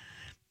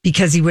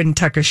because he wouldn't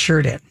tuck a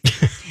shirt in.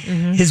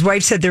 His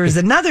wife said there was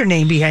another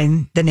name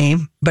behind the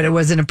name, but it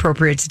wasn't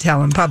appropriate to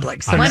tell in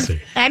public. So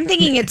I'm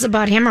thinking it's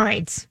about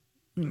hemorrhoids.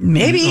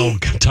 Maybe.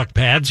 Oh, tuck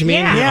pads, you mean?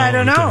 Yeah, I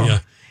don't know. Yeah.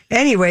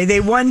 Anyway,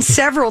 they won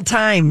several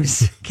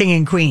times, King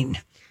and Queen,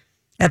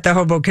 at the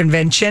hobo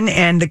convention.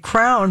 And the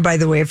crown, by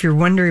the way, if you're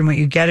wondering what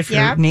you get if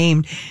you're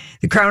named,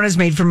 the crown is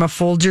made from a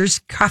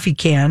Folgers coffee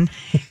can,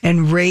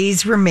 and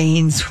Ray's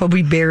remains will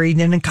be buried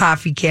in a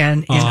coffee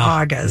can in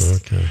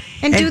August. Okay.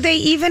 And do they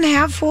even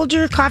have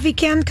Folger coffee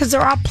can? Because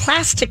they're all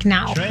plastic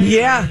now.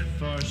 Yeah.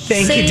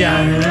 Thank you,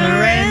 John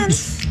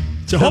Lawrence.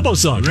 It's a hobo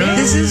song.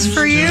 This is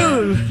for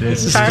you.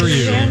 This is for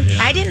you. Yeah.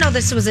 I didn't know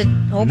this was a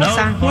hobo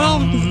song. Well,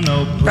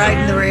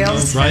 riding the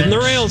rails. Riding the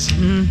rails.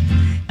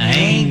 I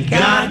ain't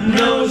got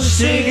no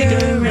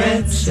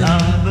cigarettes,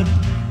 but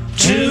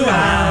 2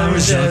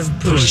 hours of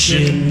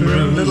pushing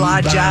broom. Little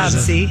odd job,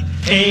 see?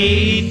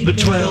 8 by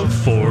 12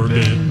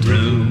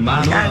 4-bedroom.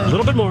 I'm a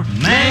little bit more.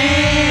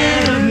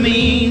 Man of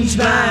means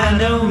by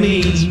no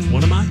means.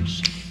 What am I?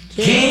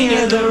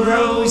 King of the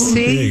road.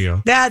 See, there you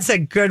go. That's a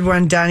good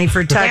one, Donnie,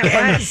 for Tuck.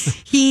 And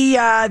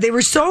they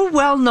were so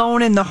well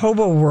known in the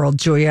hobo world,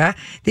 Julia.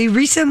 They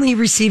recently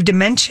received a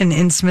mention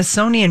in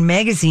Smithsonian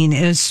Magazine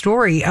in a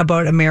story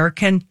about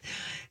American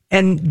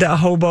and the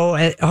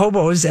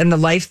hobos and the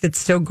life that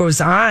still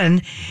goes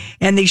on.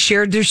 And they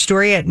shared their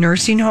story at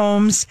nursing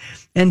homes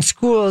and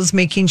schools,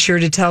 making sure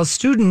to tell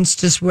students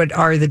just what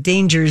are the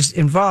dangers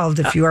involved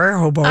if you are a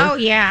hobo. Oh,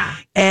 yeah.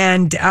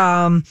 And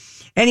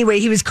anyway,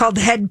 he was called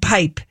Head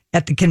Pipe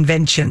at the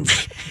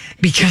conventions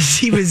because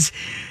he was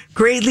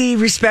greatly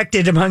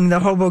respected among the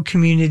hobo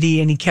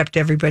community and he kept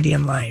everybody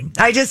in line.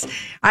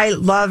 I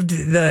loved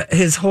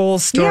his whole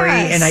story.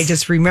 Yes. And I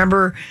just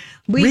remember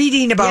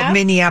reading about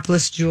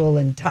Minneapolis Jewel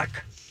and Tuck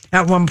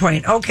at one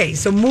point. Okay,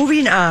 so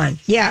moving on.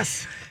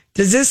 Yes.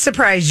 Does this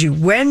surprise you?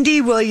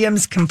 Wendy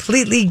Williams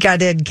completely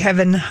gutted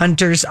Kevin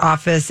Hunter's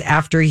office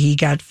after he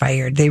got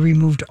fired. They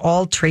removed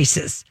all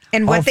traces.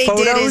 And what they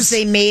did is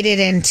they made it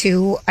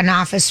into an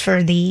office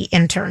for the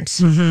interns.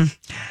 Mm-hmm.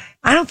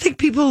 I don't think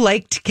people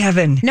liked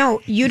Kevin.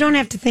 No, you don't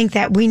have to think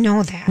that. We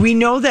know that. We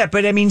know that,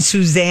 but I mean,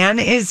 Suzanne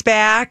is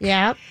back.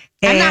 Yeah.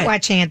 I'm not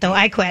watching it, though.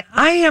 I quit.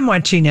 I am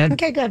watching it.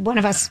 Okay, good. One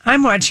of us.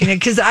 I'm watching it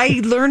because I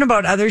learn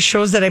about other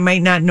shows that I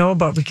might not know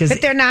about.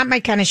 But they're not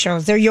my kind of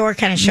shows. They're your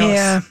kind of shows.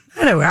 Yeah.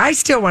 Anyway, I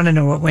still want to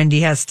know what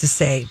Wendy has to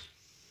say.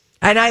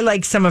 And I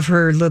like some of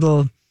her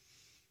little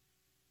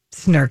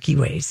snarky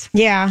ways.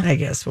 Yeah. I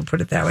guess we'll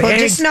put it that way. Well,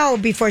 just know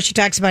before she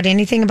talks about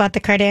anything about the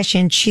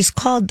Kardashians, she's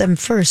called them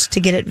first to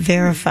get it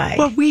verified.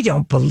 Well, we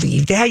don't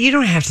believe that. You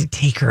don't have to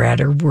take her at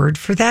her word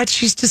for that.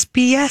 She's just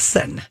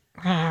BSing.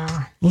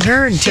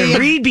 Learn to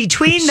read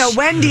between the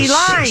Wendy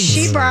lines.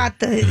 She brought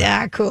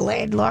the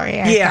Kool-Aid,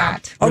 Lori. I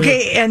thought.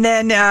 Okay, and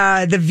then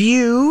The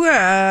View.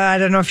 I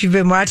don't know if you've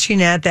been watching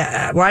it,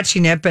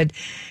 but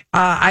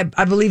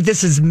I believe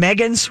this is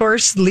Megan's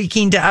source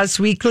leaking to Us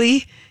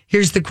Weekly.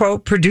 Here's the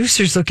quote: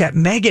 "Producers look at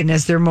Megan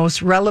as their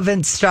most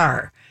relevant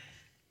star."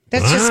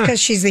 That's just because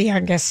she's the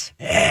youngest.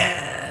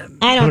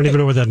 I don't even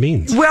know what that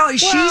means. Well,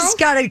 she's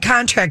got a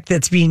contract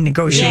that's being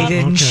negotiated.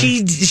 Yeah. And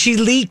Okay. she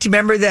leaked.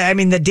 Remember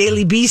the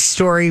Daily Beast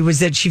story was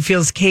that she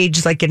feels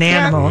caged like an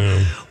animal,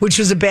 which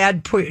was a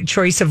bad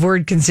choice of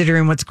word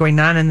considering what's going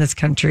on in this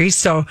country.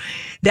 So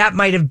that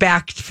might have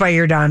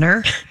backfired on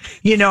her,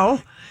 you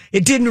know.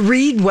 It didn't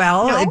read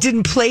well. No. It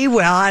didn't play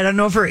well. I don't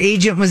know if her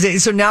agent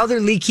was. So now they're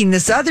leaking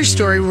this other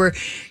story where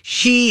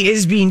she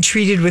is being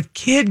treated with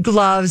kid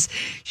gloves.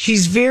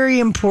 She's very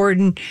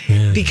important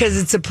because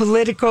it's a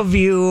political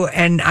view.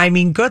 And I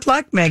mean, good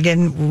luck,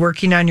 Meghan,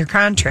 working on your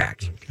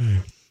contract. Okay.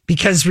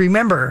 Because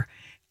remember,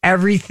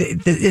 everything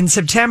in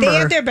September. They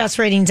had their best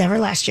ratings ever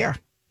last year.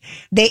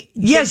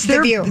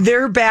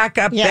 They're back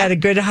up at a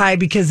good high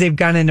because they've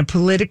gone in a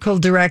political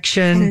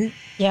direction.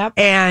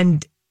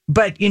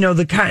 But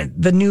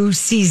the new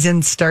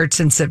season starts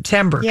in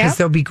September because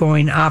they'll be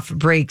going off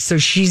break. So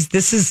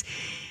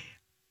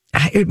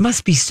it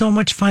must be so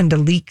much fun to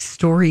leak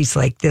stories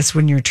like this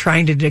when you're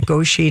trying to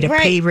negotiate a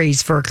pay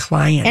raise for a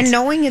client. And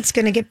knowing it's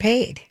going to get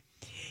paid.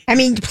 I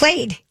mean,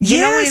 played.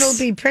 Yes. It'll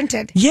be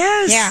printed.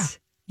 Yes.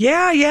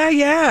 Yeah.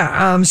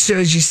 Yeah.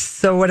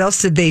 So what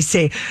else did they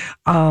say?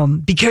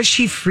 Because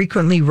she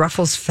frequently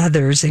ruffles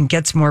feathers and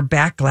gets more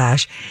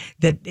backlash,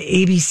 that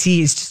ABC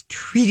is just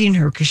treating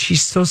her because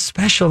she's so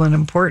special and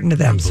important to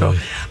them. So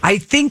I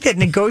think that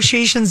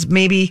negotiations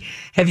maybe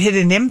have hit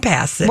an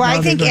impasse.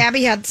 I think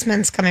Abby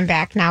Huntsman's coming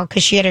back now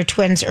because she had her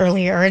twins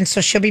earlier, and so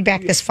she'll be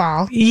back this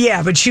fall.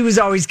 Yeah, but she was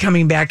always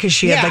coming back because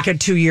she had like a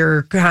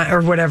 2-year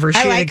or whatever. She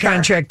had a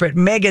contract, but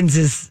Meghan's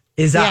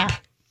is up.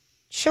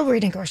 She'll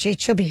renegotiate.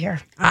 She'll be here.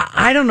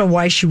 I don't know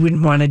why she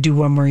wouldn't want to do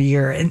one more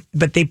year,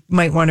 but they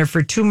might want her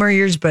for 2 more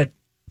years, but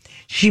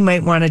she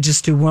might want to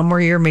just do 1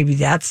 more year. Maybe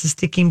that's the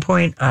sticking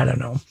point. I don't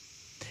know.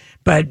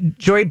 But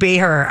Joy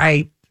Behar,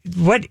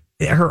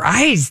 her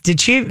eyes, did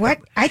she? What?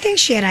 I think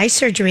she had eye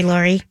surgery,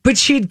 Lori. But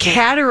she had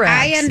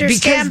cataracts. I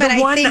understand, but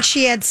I think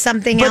she had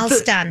something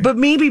else done. But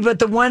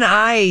the one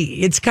eye,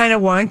 it's kind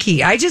of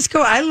wonky.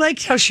 I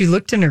liked how she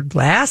looked in her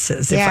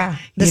glasses. Yeah,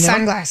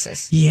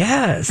 sunglasses.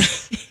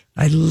 Yes.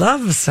 I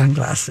love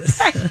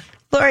sunglasses.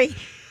 Lori,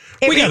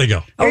 we got to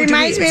go. It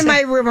reminds me of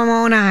my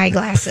Ramona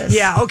eyeglasses.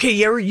 Yeah, okay,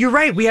 you're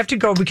right. We have to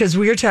go because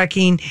we are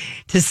talking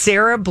to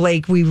Sarah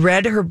Blake. We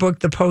read her book,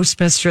 The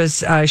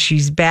Postmistress.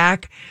 She's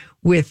back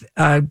with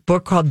a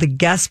book called The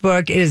Guest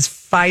Book. It is a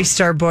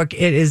 5-star book.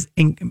 It is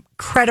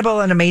incredible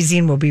and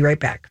amazing. We'll be right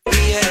back.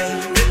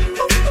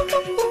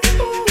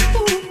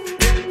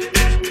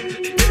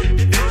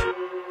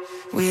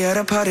 We at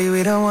a party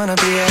we don't want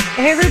to be at.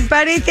 Hey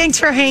everybody, thanks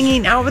for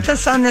hanging out with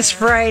us on this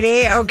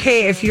Friday.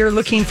 Okay, if you're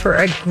looking for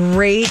a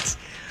great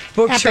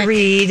book to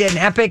read, an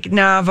epic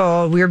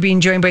novel, we're being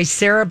joined by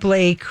Sarah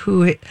Blake,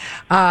 who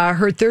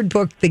her third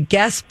book, The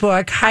Guest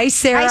Book. Hi,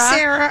 Sarah. Hi,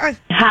 Sarah.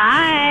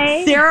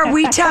 Hi. Sarah,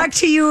 we talked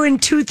to you in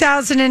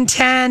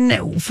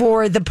 2010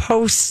 for The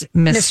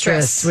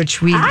Postmistress,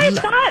 which I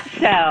thought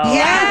so.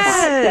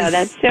 Yes.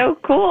 That's so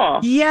cool.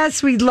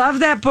 Yes, we love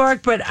that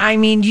book, but I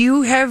mean,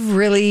 you have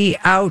really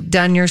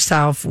outdone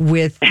yourself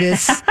with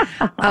this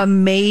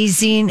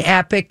amazing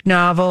epic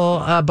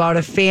novel about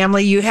a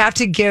family. You have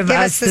to give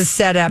us the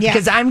setup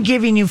because I'm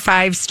giving you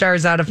 5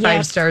 stars out of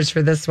 5 stars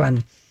for this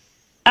one.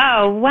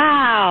 Oh,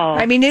 wow.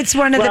 I mean, it's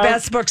one of the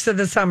best books of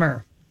the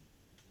summer.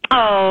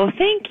 Oh,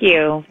 thank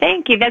you.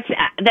 Thank you. That's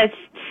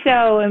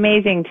so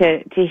amazing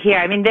to hear.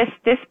 I mean,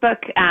 this book,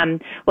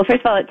 well,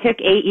 first of all, it took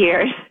 8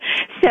 years.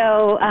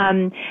 So,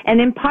 and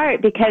in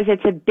part because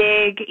it's a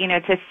big,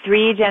 it's a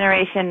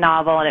 3-generation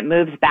novel and it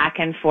moves back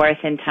and forth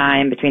in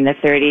time between the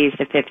 30s,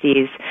 the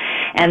 50s,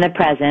 and the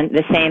present,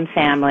 the same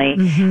family.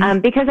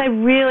 Because I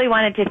really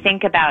wanted to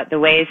think about the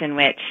ways in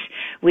which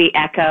we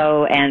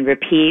echo and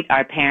repeat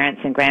our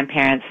parents and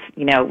grandparents,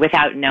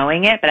 without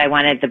knowing it. But I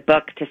wanted the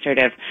book to sort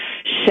of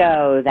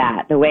show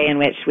that, the way in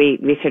which we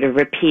sort of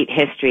repeat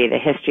history, the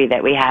history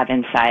that we have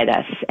inside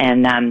us,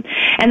 and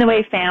the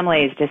way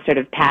families just sort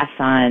of pass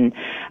on,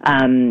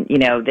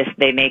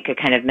 they make a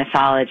kind of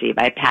mythology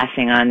by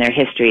passing on their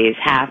histories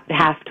half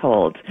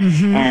told.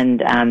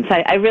 And so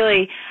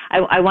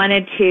I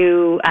wanted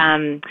to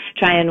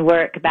try and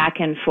work back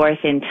and forth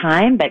in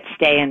time, but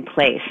stay in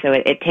place. So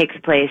it takes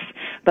place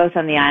both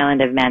on the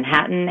island of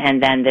Manhattan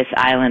and then this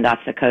island off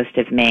the coast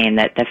of Maine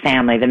that the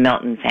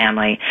Milton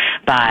family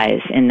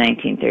buys in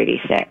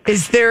 1936.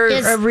 Is there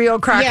a real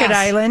Crockett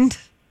Island?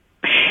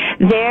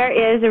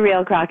 There is a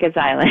real Crockett's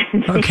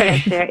Island. Okay.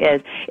 Yes, there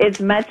is.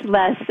 It's much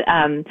less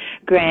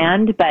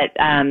grand, but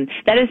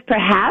that is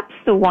perhaps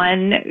the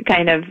one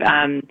kind of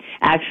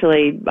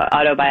actually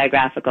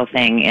autobiographical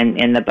thing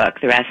in the book.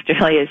 The rest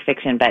really is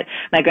fiction, but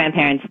my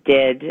grandparents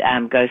did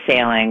go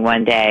sailing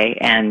one day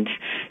and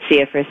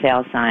see a for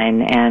sale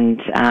sign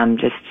and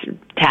just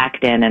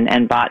tacked in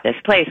and bought this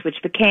place,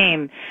 which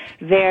became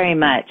very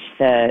much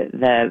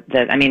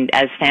I mean,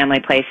 as family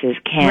places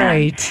can.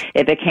 Right.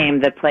 It became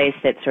the place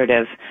that sort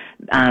of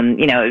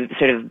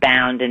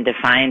bound and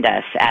defined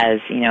us as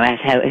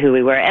who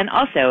we were. And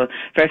also,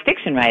 for a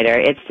fiction writer,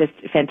 it's just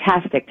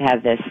fantastic to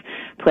have this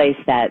place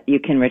that you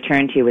can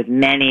return to with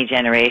many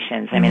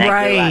generations. I mean, I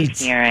grew up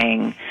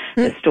hearing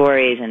the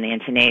stories and the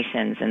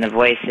intonations and the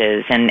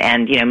voices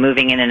and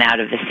moving in and out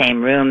of the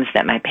same rooms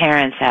that my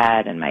parents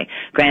had and my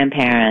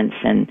grandparents,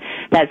 and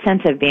that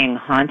sense of being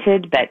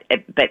haunted, but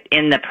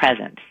in the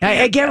present.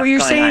 I get what you're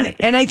saying.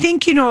 And I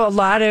think, a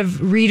lot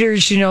of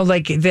readers,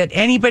 like that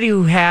anybody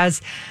who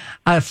has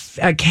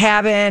a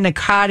cabin, a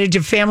cottage,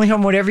 a family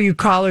home, whatever you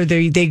call her.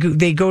 They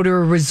go to a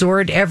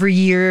resort every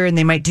year, and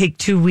they might take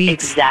 2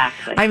 weeks.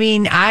 Exactly. I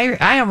mean,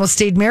 I almost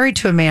stayed married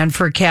to a man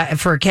for a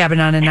cabin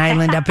on an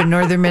island up in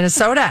northern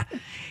Minnesota.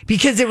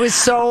 Because it was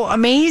so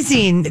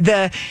amazing.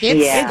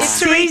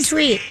 It's a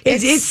retreat.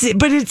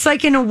 But it's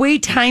like in a way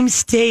time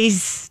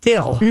stays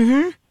still.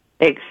 Mm-hmm.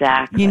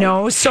 Exactly. You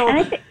know,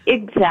 so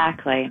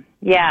exactly.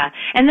 Yeah.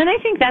 And then I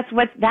think that's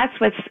what's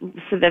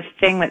so the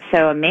thing that's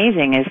so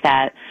amazing is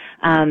that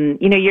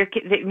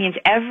it means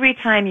every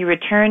time you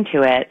return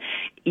to it,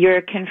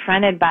 you're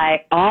confronted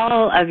by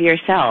all of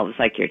yourselves,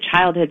 like your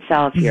childhood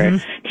self, your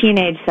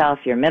teenage self,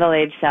 your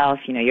middle-aged self,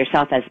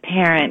 yourself as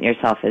parent,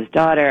 yourself as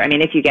daughter. I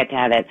mean, if you get to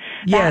have it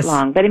that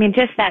long. But I mean,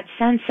 just that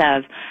sense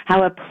of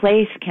how a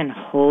place can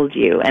hold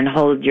you and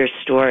hold your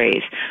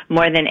stories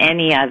more than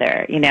any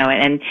other,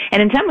 and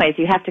in some ways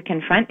you have to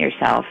confront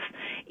yourself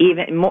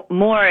even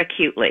more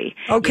acutely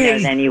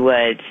than you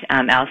would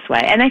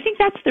elsewhere. And I think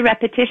that's the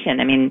repetition.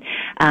 I mean,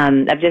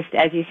 of just,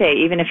 as you say,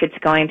 even if it's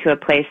going to a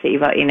place that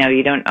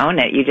you don't own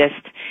it,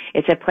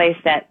 it's a place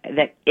that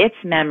its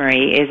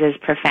memory is as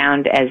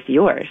profound as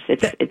yours.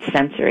 It's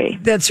sensory.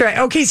 That's right.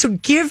 Okay, so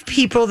give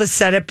people the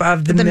setup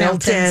of the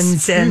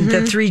Miltons and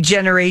the 3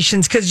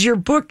 generations, because your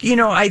book,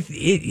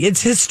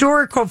 it's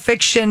historical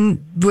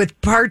fiction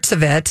with parts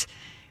of it.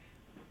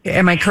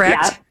 Am I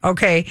correct? Yeah.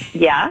 Okay.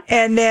 Yeah.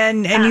 And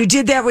then, you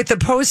did that with the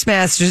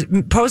Postmasters,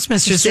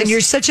 and you're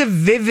such a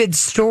vivid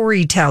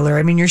storyteller.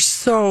 I mean, you're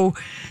so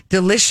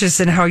delicious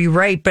in how you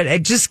write,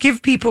 but just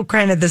give people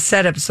kind of the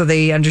setup so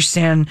they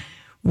understand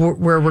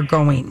where we're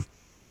going.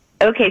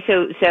 Okay,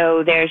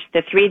 so there's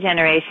the 3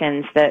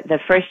 generations. The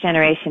first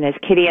generation is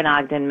Kitty and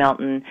Ogden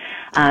Milton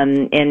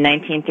in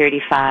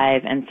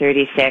 1935 and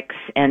 36,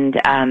 and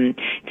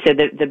so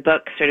the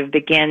book sort of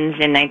begins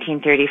in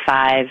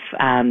 1935,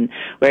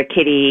 where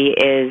Kitty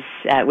is,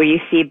 where you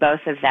see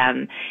both of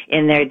them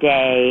in their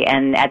day,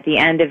 and at the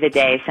end of the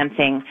day,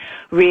 something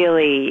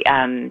really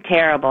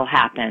terrible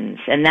happens,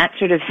 and that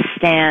sort of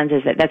stands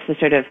as that's the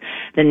sort of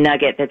the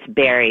nugget that's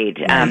buried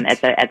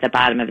at the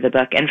bottom of the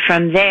book, and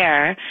from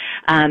there.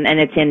 And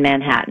it's in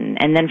Manhattan.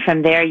 And then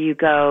from there you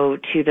go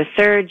to the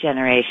 3rd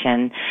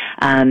generation,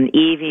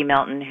 Evie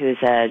Milton, who's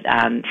a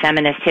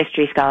feminist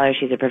history scholar.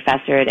 She's a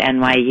professor at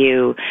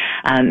NYU,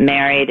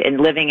 married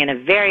and living in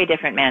a very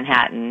different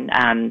Manhattan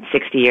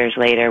 60 years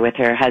later with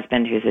her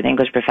husband, who's an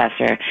English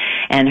professor,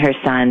 and her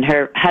son.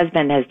 Her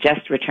husband has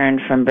just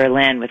returned from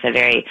Berlin with a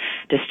very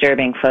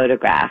disturbing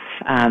photograph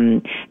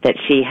that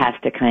she has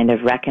to kind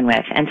of reckon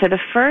with. And so the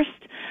first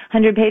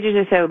 100 pages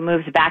or so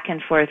moves back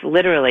and forth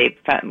literally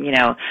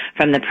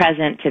from the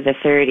present to the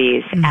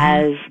 30s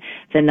as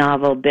the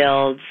novel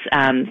builds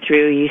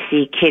through. You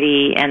see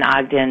Kitty and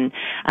Ogden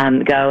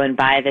go and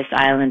buy this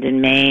island in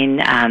Maine.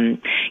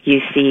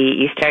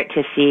 You start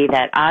to see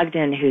that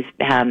Ogden, who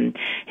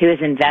is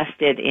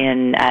invested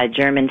in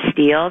German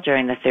steel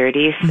during the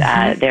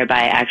 30s,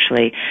 thereby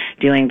actually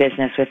doing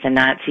business with the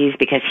Nazis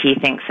because he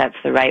thinks that's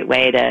the right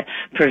way to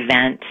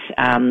prevent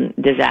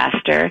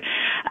disaster.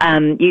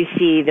 You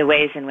see the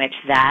ways in which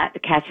that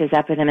catches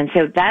up with him, and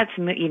so that's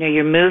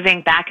you're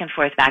moving back and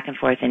forth,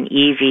 and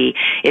Evie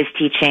is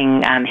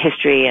teaching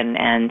history,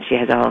 and she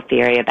has a whole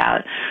theory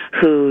about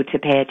who to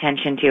pay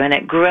attention to, and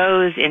it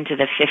grows into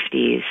the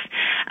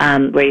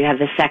 50s, where you have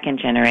the 2nd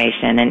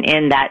generation, and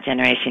in that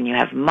generation you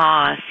have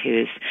Moss,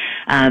 who's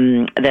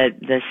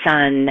the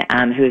son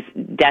who's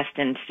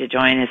destined to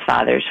join his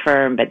father's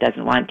firm but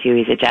doesn't want to.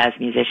 He's a jazz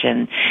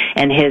musician,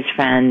 and his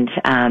friend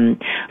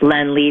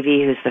Len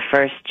Levy, who's the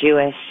first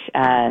Jewish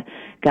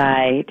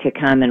guy to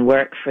come and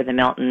work for the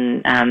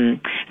Milton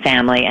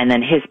family, and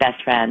then his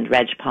best friend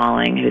Reg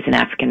Pauling, who's an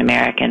African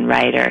American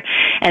writer,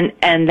 and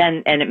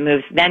it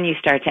moves. Then you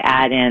start to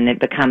add in. It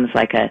becomes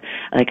like a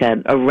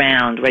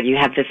round where you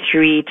have the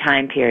 3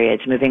 time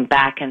periods moving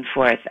back and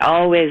forth,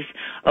 always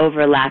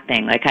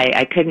overlapping. Like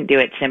I couldn't do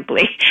it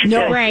simply.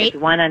 No, so right. It's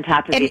one on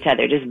top of each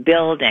other, just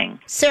building.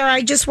 Sarah,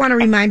 I just want to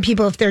remind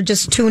people, if they're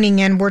just tuning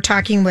in, we're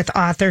talking with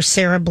author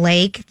Sarah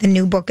Blake. The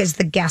new book is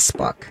The Guest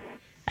Book.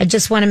 I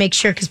just want to make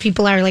sure, because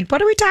people are like,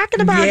 what are we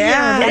talking about here?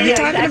 What are we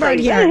talking about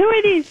here? Who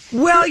are these?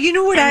 Well, you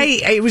know what?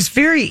 It was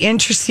very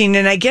interesting,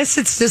 and I guess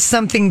it's just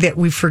something that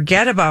we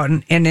forget about,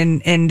 and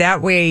in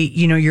that way,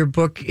 your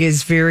book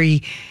is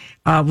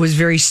was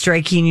very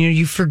striking.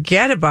 You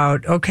forget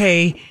about,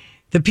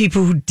 the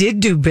people who did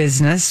do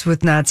business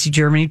with Nazi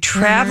Germany,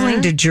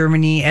 traveling to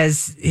Germany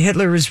as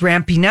Hitler was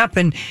ramping up,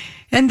 and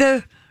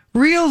the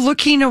real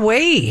looking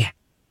away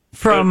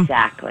from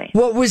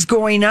what was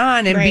going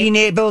on and being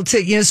able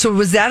to, so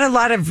was that a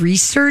lot of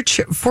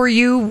research for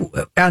you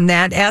on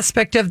that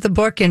aspect of the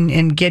book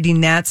and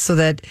getting that, so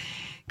that,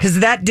 because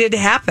that did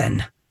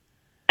happen?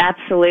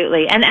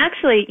 Absolutely. And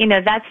actually,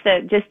 that's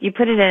you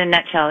put it in a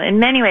nutshell. In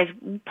many ways,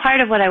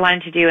 part of what I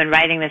wanted to do in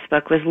writing this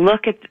book was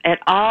look at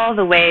all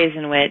the ways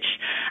in which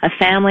a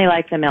family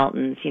like the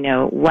Miltons,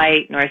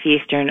 white,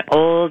 Northeastern,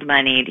 old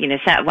moneyed,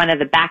 one of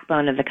the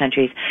backbone of the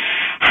countries,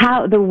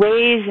 how the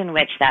ways in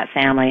which that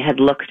family had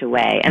looked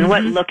away and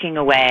what looking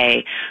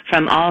away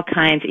from all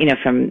kinds,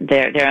 from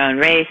their own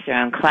race, their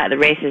own class, the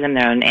racism,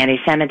 their own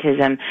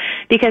anti-Semitism,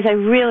 because I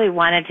really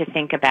wanted to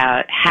think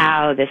about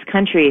how this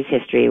country's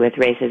history with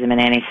racism and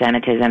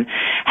anti-Semitism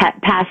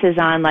passes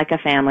on like a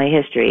family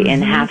history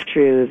in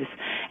half-truths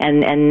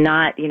and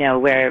not,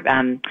 where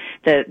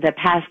the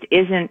past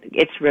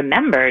it's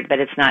remembered, but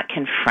it's not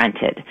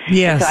confronted.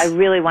 Yes. So I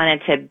really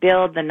wanted to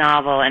build the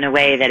novel in a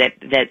way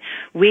that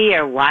we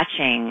are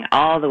watching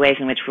all the ways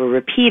in which we're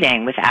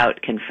repeating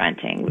without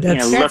confronting,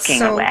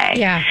 looking away.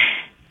 Yeah.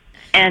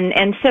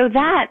 And so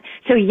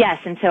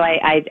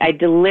I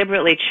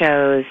deliberately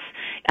chose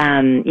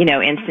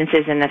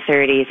instances in the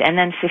 30s and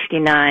then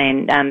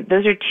 59.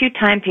 Those are two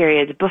time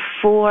periods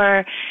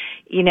before,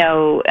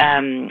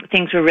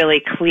 things were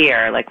really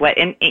clear. Like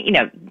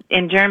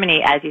in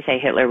Germany, as you say,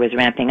 Hitler was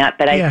ramping up,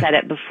 but I said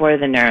it before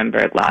the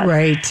Nuremberg laws.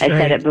 Right. I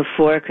said it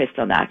before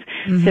Kristallnacht.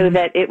 So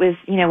that it was,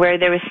 where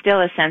there was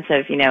still a sense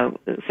of,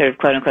 sort of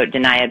quote unquote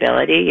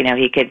deniability.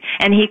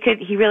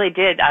 He really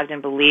did,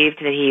 Ogden believed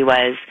that he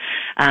was,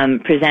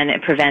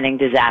 preventing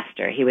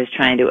disaster. He was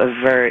trying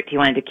to he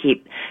wanted to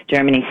keep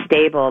Germany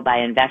stable by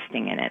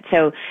investing in it.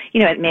 So,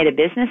 it made a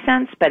business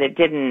sense, but it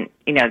didn't,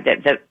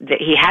 that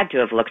he had to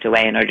have looked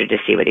away in order to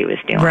see what he was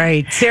doing.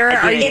 Right. Sarah,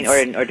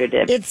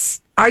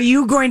 are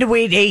you going to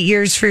wait 8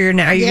 years for your...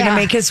 Are you going to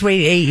make us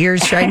wait 8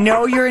 years? I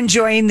know you're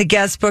enjoying the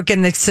guest book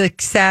and the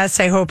success.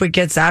 I hope it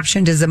gets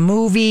optioned as a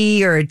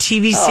movie or a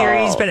TV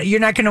series, but you're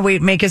not going to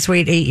make us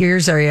wait 8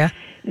 years, are you?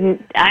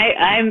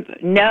 I'm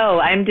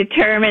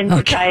determined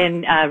to try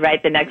and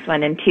write the next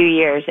one in 2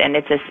 years, and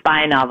it's a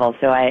spy novel.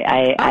 So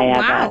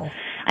I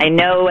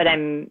know what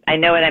I'm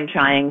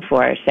trying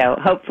for. So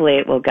hopefully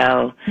it will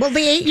go. Well,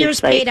 the 8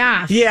 years paid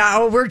off.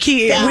 Yeah. We're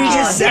key.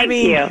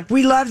 Yeah.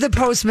 We love the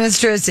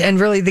Postmistress and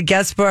really the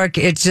guest book.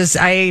 It's just,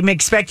 I'm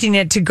expecting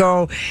it to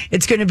go.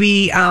 It's going to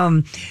be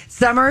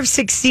summer of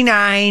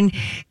 '69,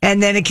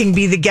 and then it can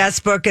be the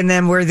guest book, and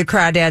then Where the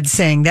Crawdads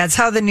Sing. That's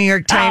how the New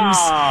York Times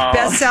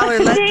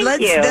bestseller.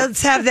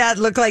 Let's have that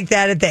look like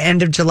that at the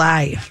end of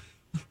July.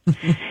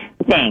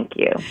 Thank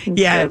you.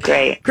 Yeah. So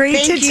great.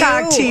 Great to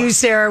talk to you,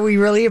 Sarah. We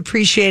really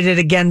appreciate it.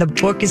 Again, the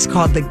book is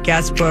called The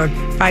Guest Book.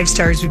 5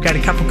 stars. We've got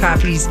a couple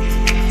copies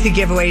to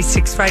give away.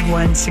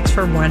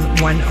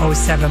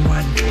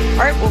 651-641-1071. All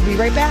right, we'll be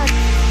right back.